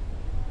unhindered.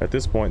 At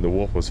this point, the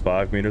wolf was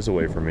 5 meters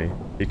away from me.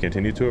 He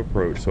continued to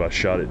approach, so I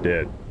shot it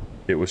dead.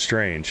 It was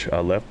strange. I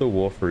left the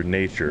wolf for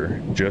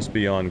nature just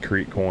beyond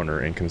Creek Corner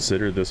and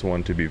considered this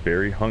one to be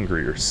very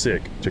hungry or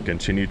sick to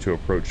continue to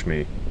approach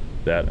me,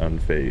 that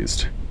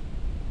unfazed.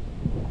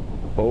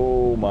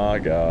 Oh my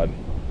god.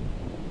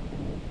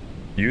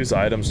 Use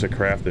items to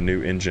craft a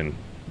new engine.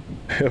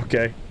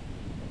 Okay.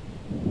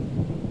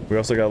 We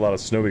also got a lot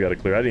of snow we got to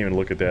clear. I didn't even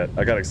look at that.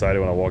 I got excited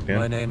when I walked in.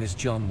 My name is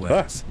John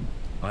Wells.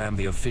 I am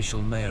the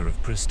official mayor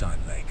of Pristine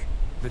Lake.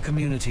 The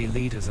community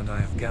leaders and I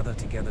have gathered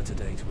together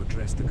today to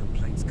address the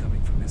complaints coming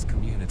from this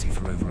community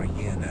for over a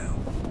year now.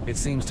 It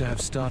seems to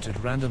have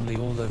started randomly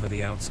all over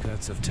the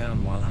outskirts of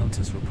town while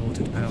hunters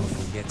reported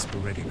powerful yet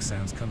sporadic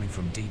sounds coming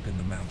from deep in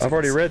the mountains. I've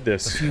already read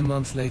this. A few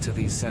months later,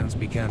 these sounds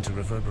began to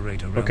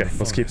reverberate around okay, the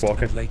let's keep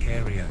forest walking. and lake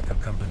area,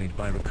 accompanied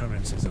by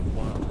recurrences of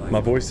wildlife.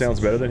 My voice sounds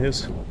better than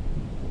his?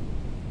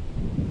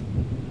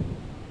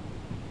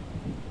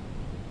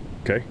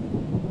 Okay.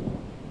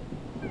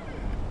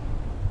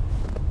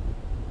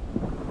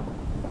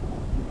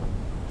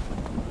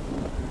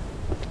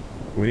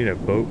 We need a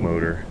boat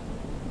motor.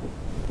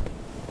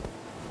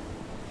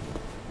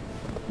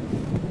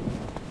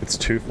 It's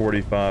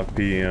 2:45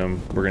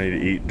 p.m. We're gonna need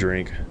to eat,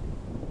 drink.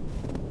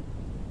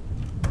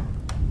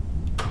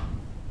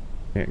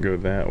 Can't go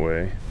that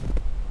way.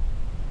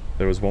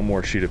 There was one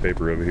more sheet of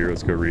paper over here.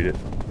 Let's go read it.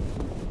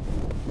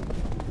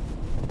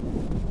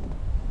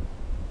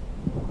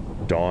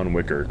 Dawn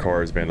Wicker,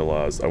 cars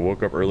vandalized. I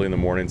woke up early in the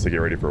morning to get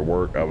ready for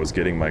work. I was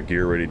getting my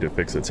gear ready to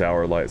fix a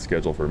tower light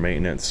scheduled for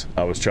maintenance.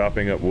 I was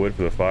chopping up wood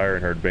for the fire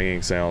and heard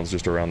banging sounds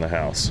just around the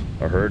house.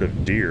 A herd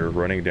of deer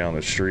running down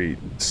the street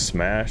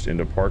smashed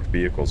into parked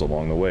vehicles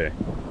along the way.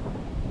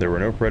 There were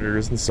no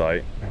predators in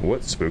sight.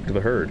 What spooked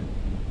the herd?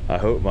 I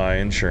hope my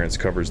insurance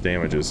covers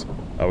damages.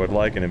 I would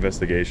like an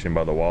investigation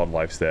by the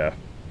wildlife staff.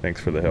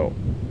 Thanks for the help.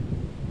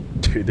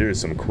 Dude,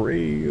 there's some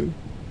crazy...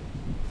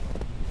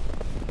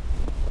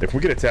 If we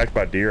get attacked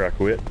by deer, I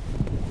quit.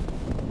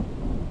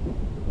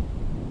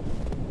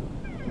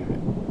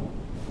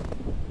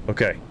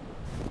 Okay.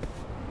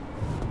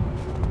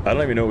 I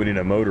don't even know what we need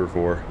a motor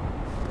for.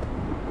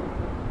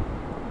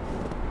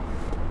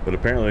 But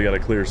apparently we gotta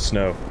clear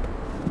snow.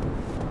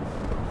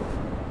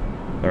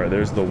 Alright,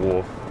 there's the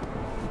wolf.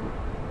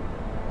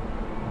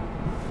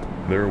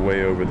 They're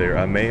way over there.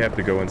 I may have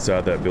to go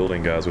inside that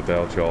building, guys,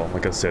 without y'all.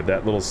 Like I said,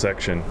 that little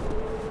section,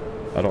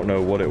 I don't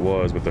know what it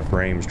was, but the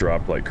frames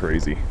dropped like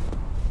crazy.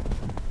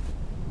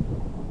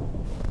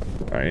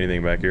 Alright,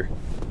 anything back here?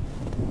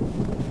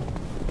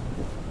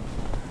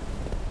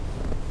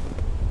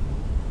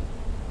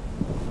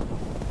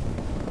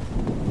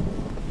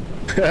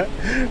 I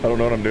don't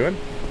know what I'm doing.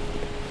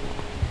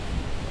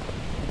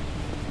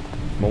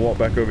 I'm gonna walk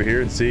back over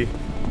here and see.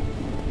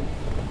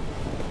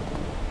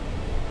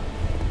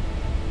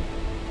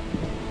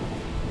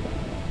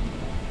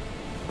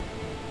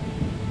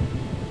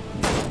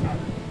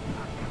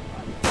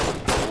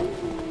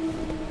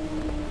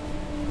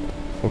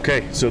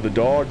 Okay, so the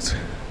dogs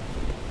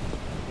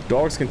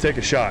can take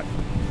a shot.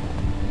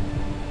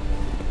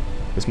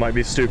 This might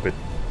be stupid.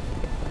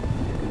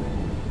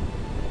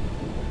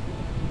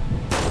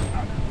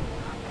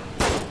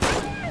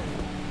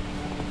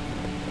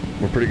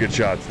 We're pretty good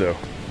shots though.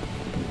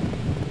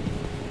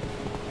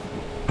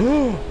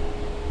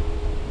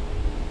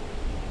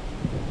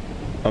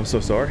 I'm so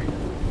sorry.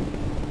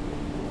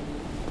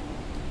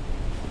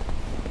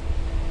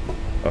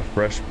 A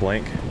fresh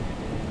blank.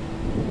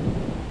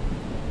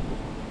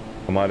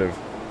 I might have...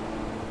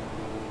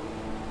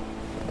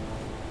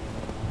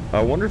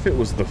 I wonder if it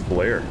was the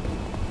flare.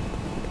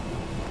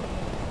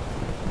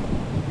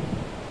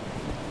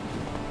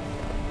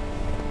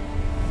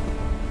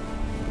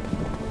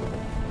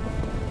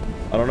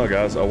 I don't know,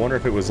 guys. I wonder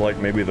if it was like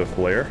maybe the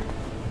flare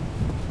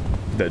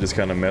that just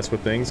kind of messed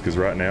with things, because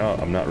right now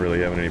I'm not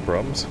really having any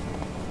problems.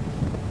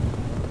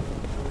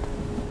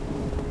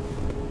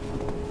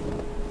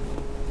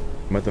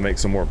 I'm about to make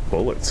some more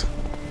bullets.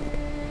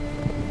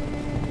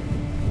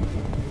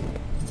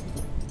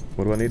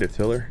 What do I need? A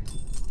tiller?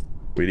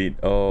 We need...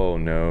 Oh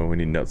no, we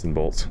need nuts and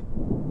bolts.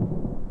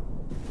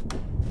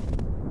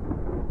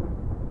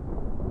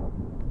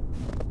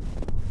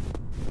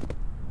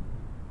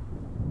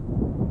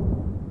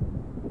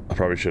 I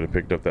probably should have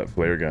picked up that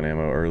flare gun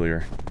ammo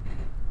earlier.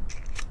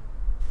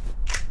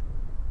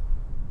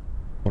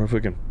 Wonder if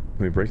we can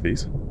we break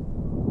these?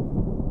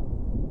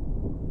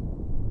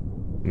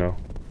 No.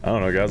 I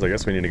don't know, guys. I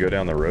guess we need to go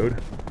down the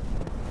road.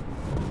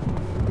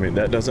 I mean,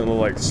 that doesn't look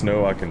like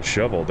snow I can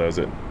shovel, does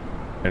it?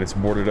 And it's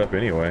boarded up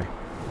anyway.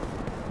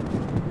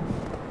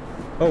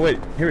 Oh, wait.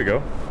 Here we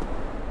go.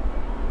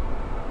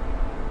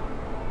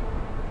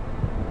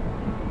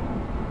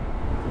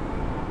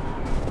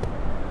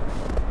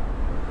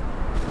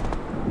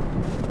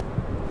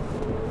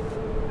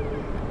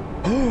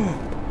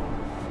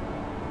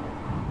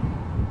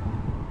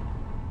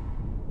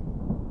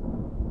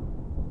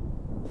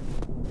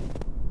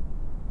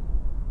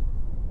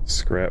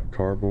 Scrap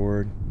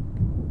cardboard.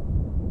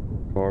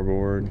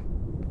 Cardboard.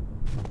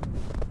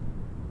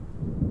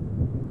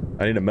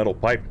 I need a metal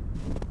pipe.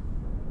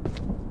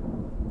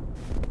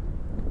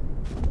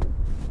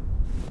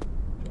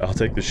 I'll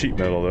take the sheet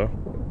metal though.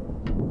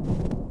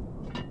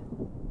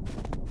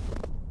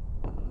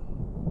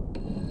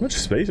 How much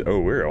space? Oh,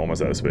 we're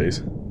almost out of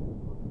space.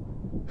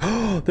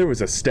 Oh, there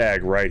was a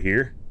stag right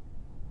here.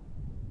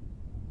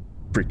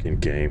 Freaking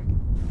game.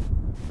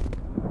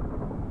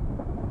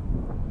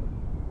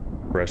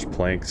 Fresh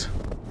planks.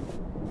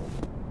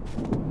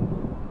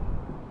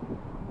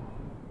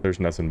 There's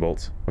nuts and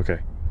bolts. Okay.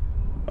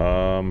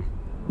 I'm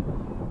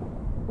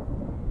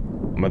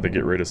about to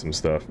get rid of some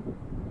stuff.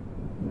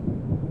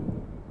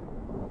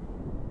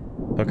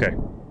 Okay.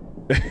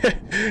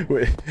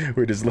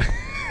 we're just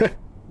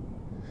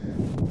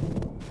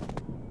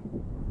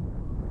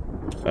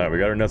Alright, we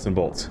got our nuts and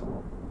bolts.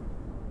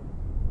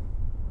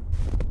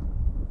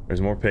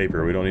 There's more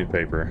paper. We don't need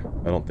paper.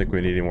 I don't think we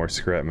need any more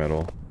scrap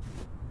metal.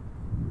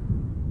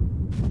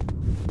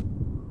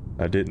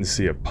 I didn't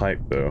see a pipe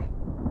though.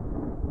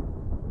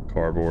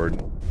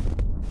 Cardboard.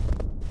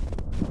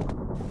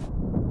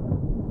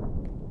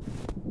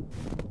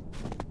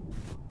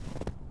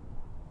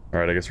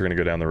 Alright, I guess we're gonna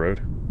go down the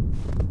road.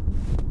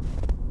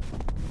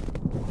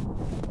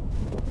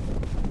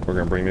 We're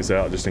gonna bring this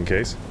out just in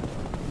case.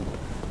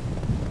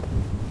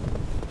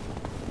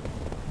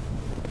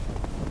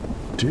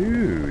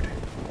 Dude.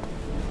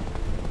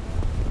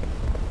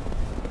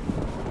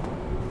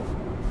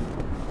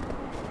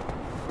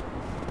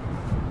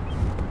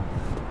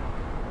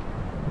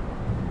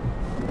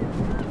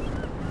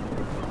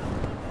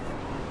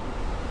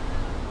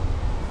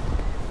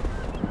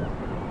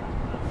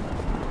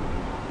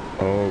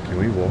 Oh, can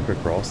we walk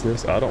across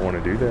this? I don't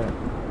want to do that.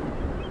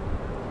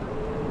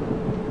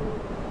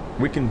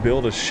 We can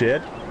build a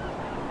shed.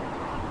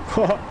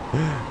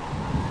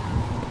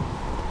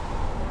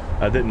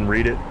 I didn't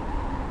read it.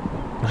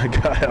 I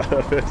got out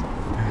of it.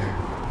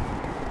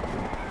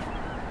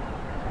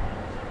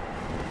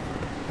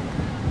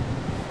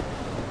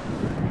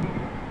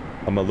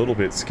 I'm a little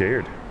bit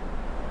scared.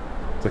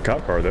 It's a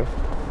cop car though.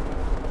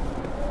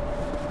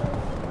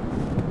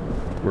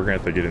 We're gonna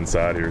have to get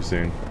inside here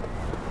soon.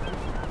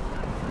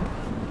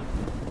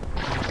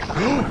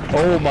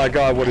 Oh my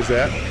god, what is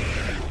that?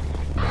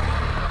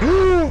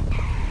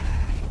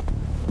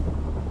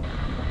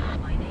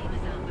 My name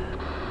is Amber.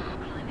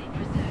 Climate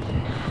researcher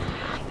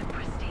studying the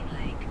pristine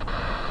lake.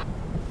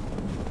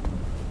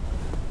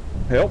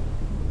 Help.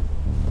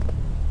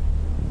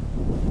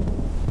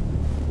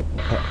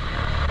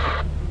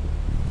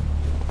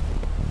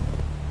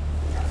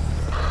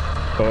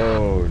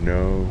 Oh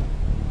no.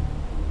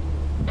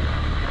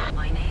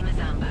 My name is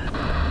Amber.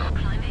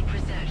 Climate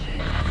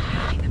researcher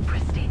studying the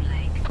pristine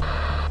lake.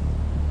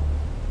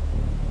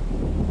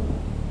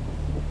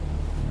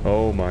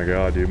 Oh my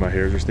god, dude, my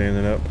hairs are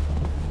standing up.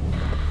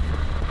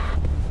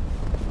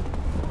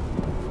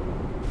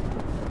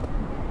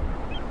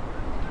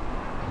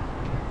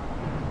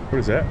 What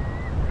is that?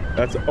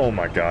 That's, oh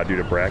my god, dude,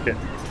 a bracket.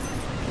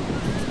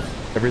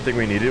 Everything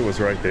we needed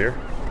was right there.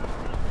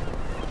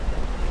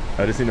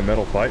 I just need a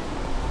metal pipe.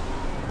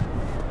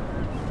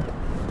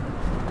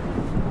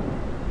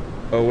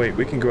 Oh wait,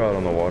 we can go out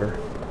on the water.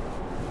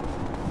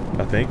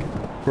 I think.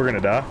 We're gonna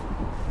die.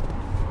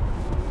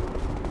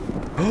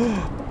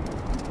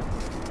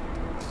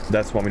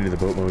 That's why we need the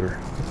boat motor.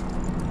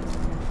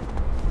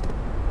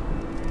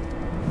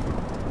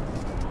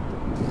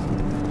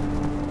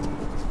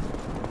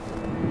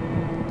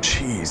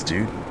 Jeez,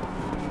 dude.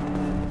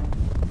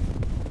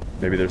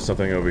 Maybe there's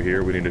something over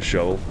here we need to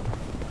shovel.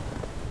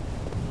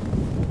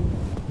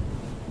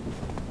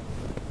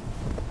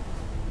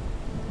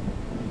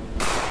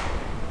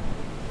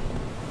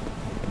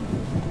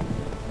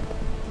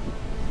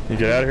 You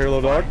get out of here,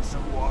 little dog. Find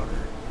some water.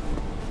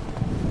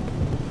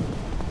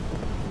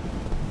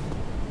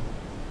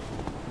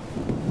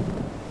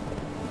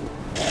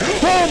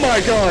 Oh my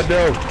god,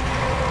 no!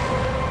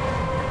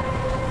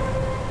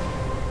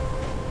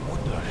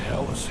 What the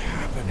hell is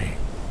happening?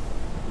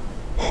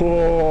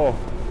 Oh,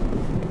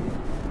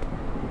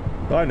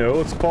 I know,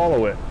 let's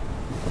follow it.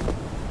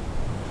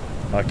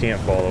 I can't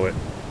follow it.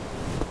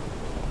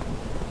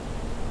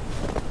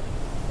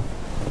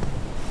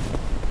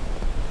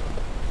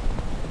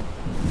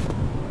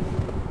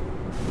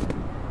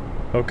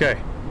 Okay.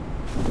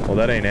 Well,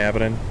 that ain't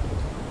happening.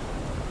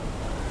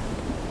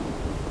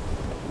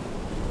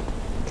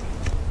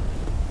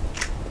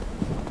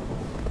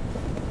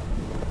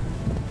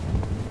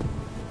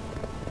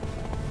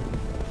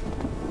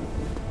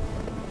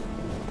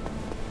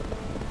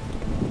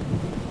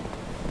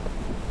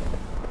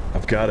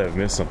 I've got to have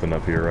missed something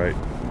up here, right?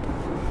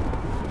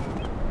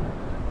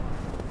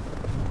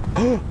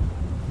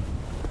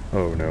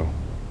 Oh no.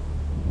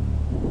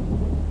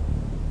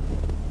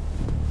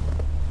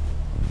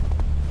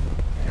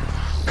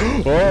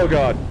 Oh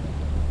god.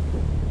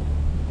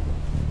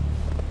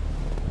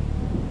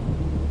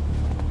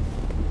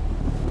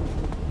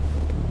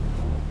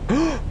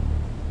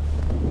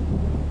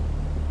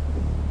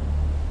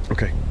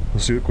 Okay,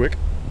 let's do it quick.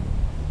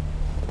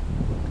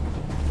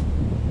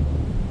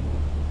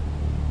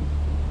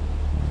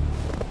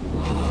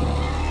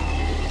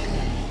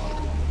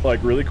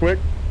 Like really quick.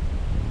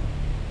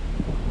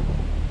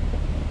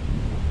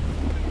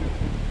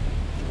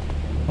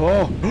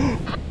 Oh.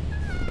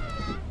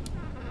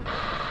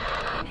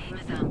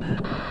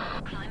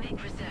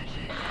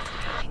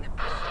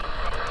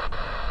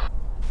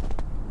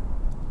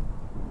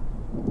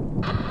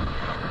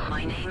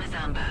 My name is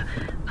Amber.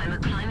 I'm a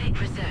climate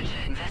researcher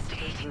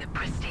investigating the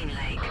pristine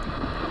lake.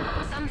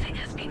 Something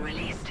has been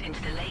released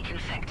into the lake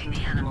infecting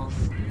the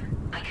animals.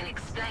 I can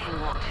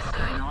explain what is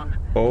going on.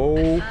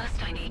 Oh but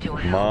first I need your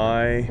help.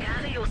 my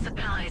Gather your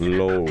supplies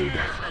Lord. and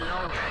prepare for a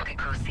long trek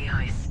across the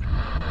ice.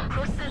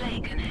 Cross the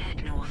lake and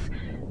head north.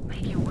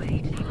 Make your way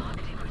to the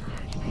Arctic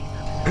research base.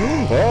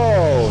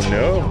 Oh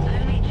no. Your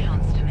only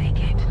chance to make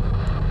it.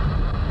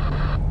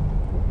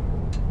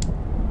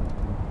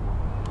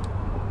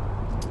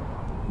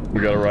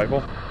 We got a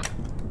rifle.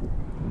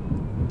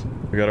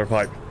 We got our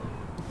pipe.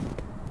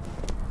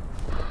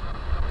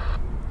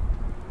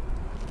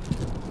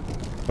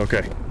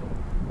 Okay.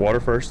 Water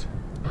first.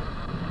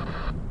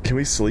 Can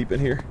we sleep in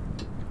here?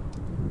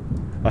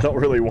 I don't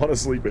really want to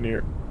sleep in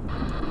here.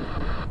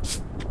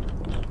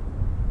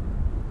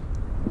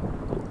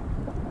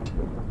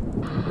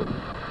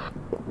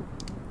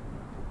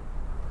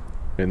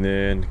 And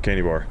then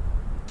candy bar.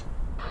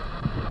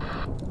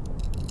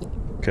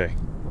 Okay.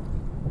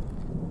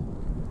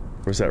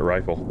 Where's that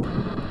rifle?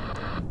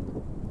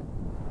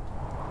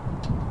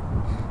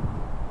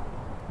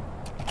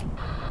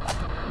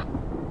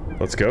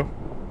 Let's go.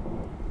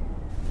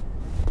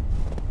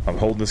 I'm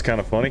holding this kind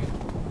of funny.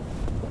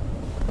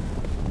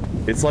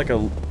 It's like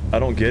a... I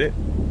don't get it.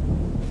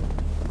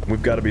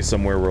 We've got to be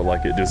somewhere where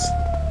like it just,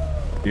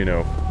 you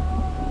know,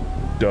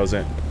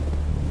 doesn't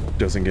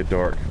get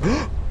dark.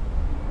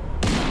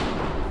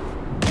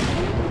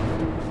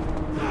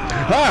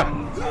 Ah!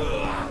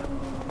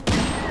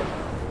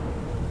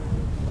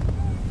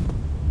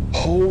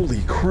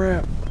 Holy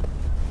crap.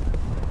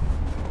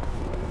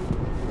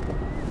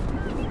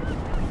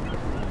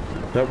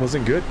 That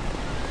wasn't good.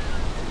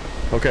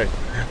 Okay,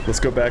 let's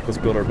go back. Let's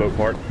build our boat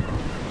part.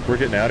 We're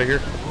getting out of here.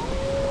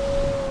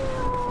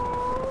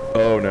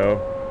 Oh no.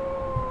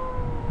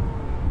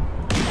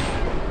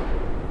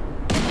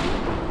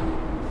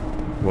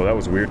 Well, that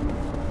was weird.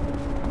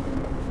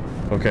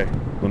 Okay,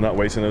 I'm not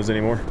wasting those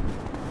anymore.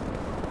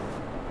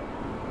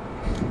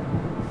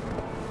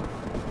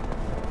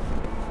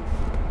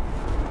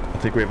 I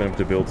think we have enough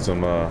to build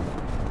some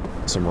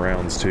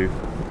rounds too.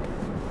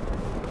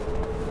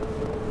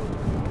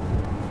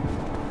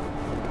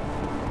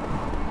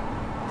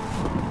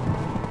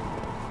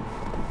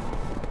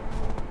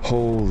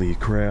 Holy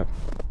crap.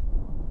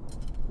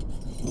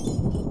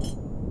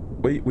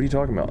 Wait, what are you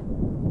talking about?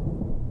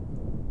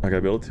 I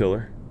gotta build a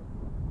tiller.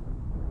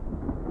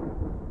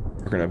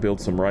 We're gonna build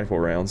some rifle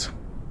rounds.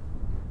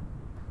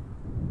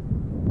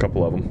 A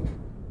couple of them.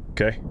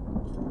 Okay?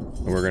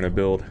 And we're gonna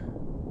build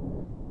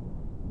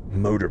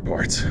motor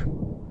parts.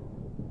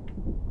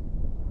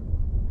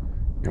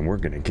 And we're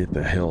gonna get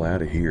the hell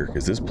out of here,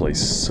 because this place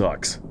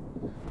sucks.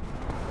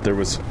 There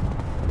was...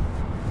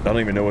 I don't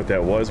even know what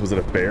that was. Was it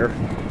a bear?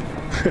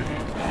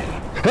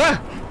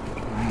 Ah!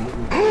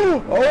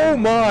 Oh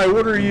my,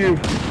 what are you?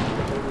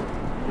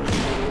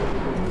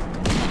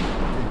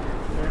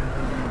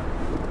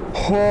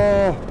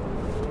 Oh.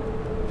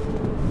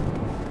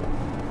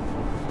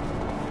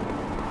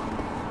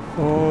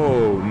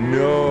 Oh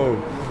no.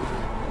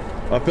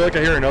 I feel like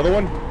I hear another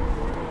one.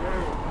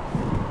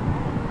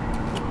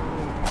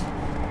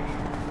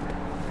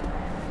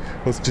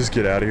 Let's just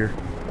get out of here.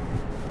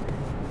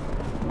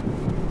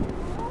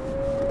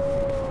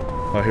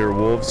 I hear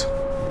wolves.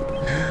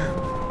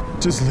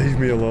 Just leave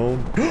me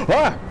alone.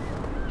 Ah!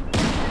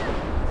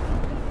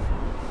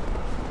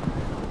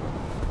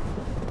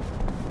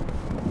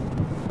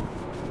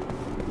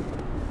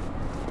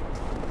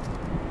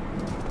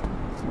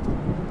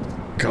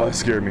 God, that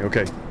scared me.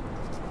 Okay.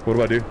 What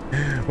do I do?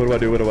 What do I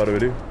do? What do I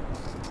do?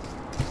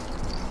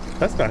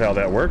 That's not how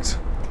that works.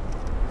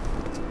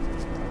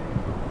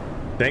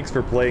 Thanks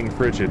for playing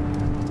Frigid.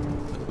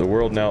 The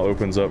world now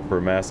opens up for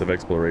massive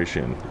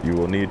exploration. You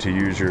will need to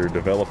use your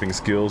developing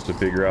skills to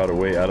figure out a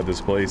way out of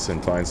this place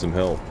and find some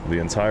help. The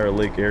entire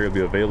lake area will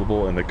be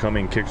available in the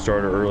coming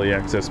Kickstarter Early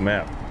Access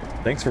map.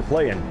 Thanks for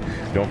playing.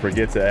 Don't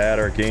forget to add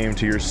our game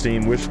to your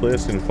Steam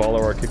wishlist and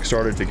follow our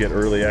Kickstarter to get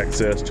early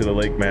access to the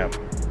lake map.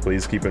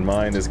 Please keep in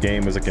mind this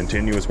game is a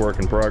continuous work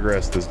in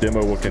progress. This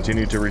demo will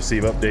continue to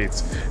receive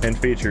updates and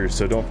features,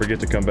 so don't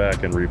forget to come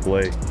back and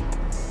replay.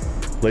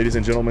 Ladies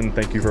and gentlemen,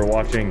 thank you for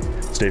watching.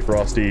 Stay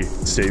frosty,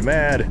 stay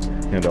mad,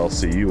 and I'll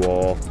see you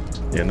all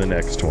in the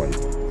next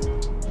one.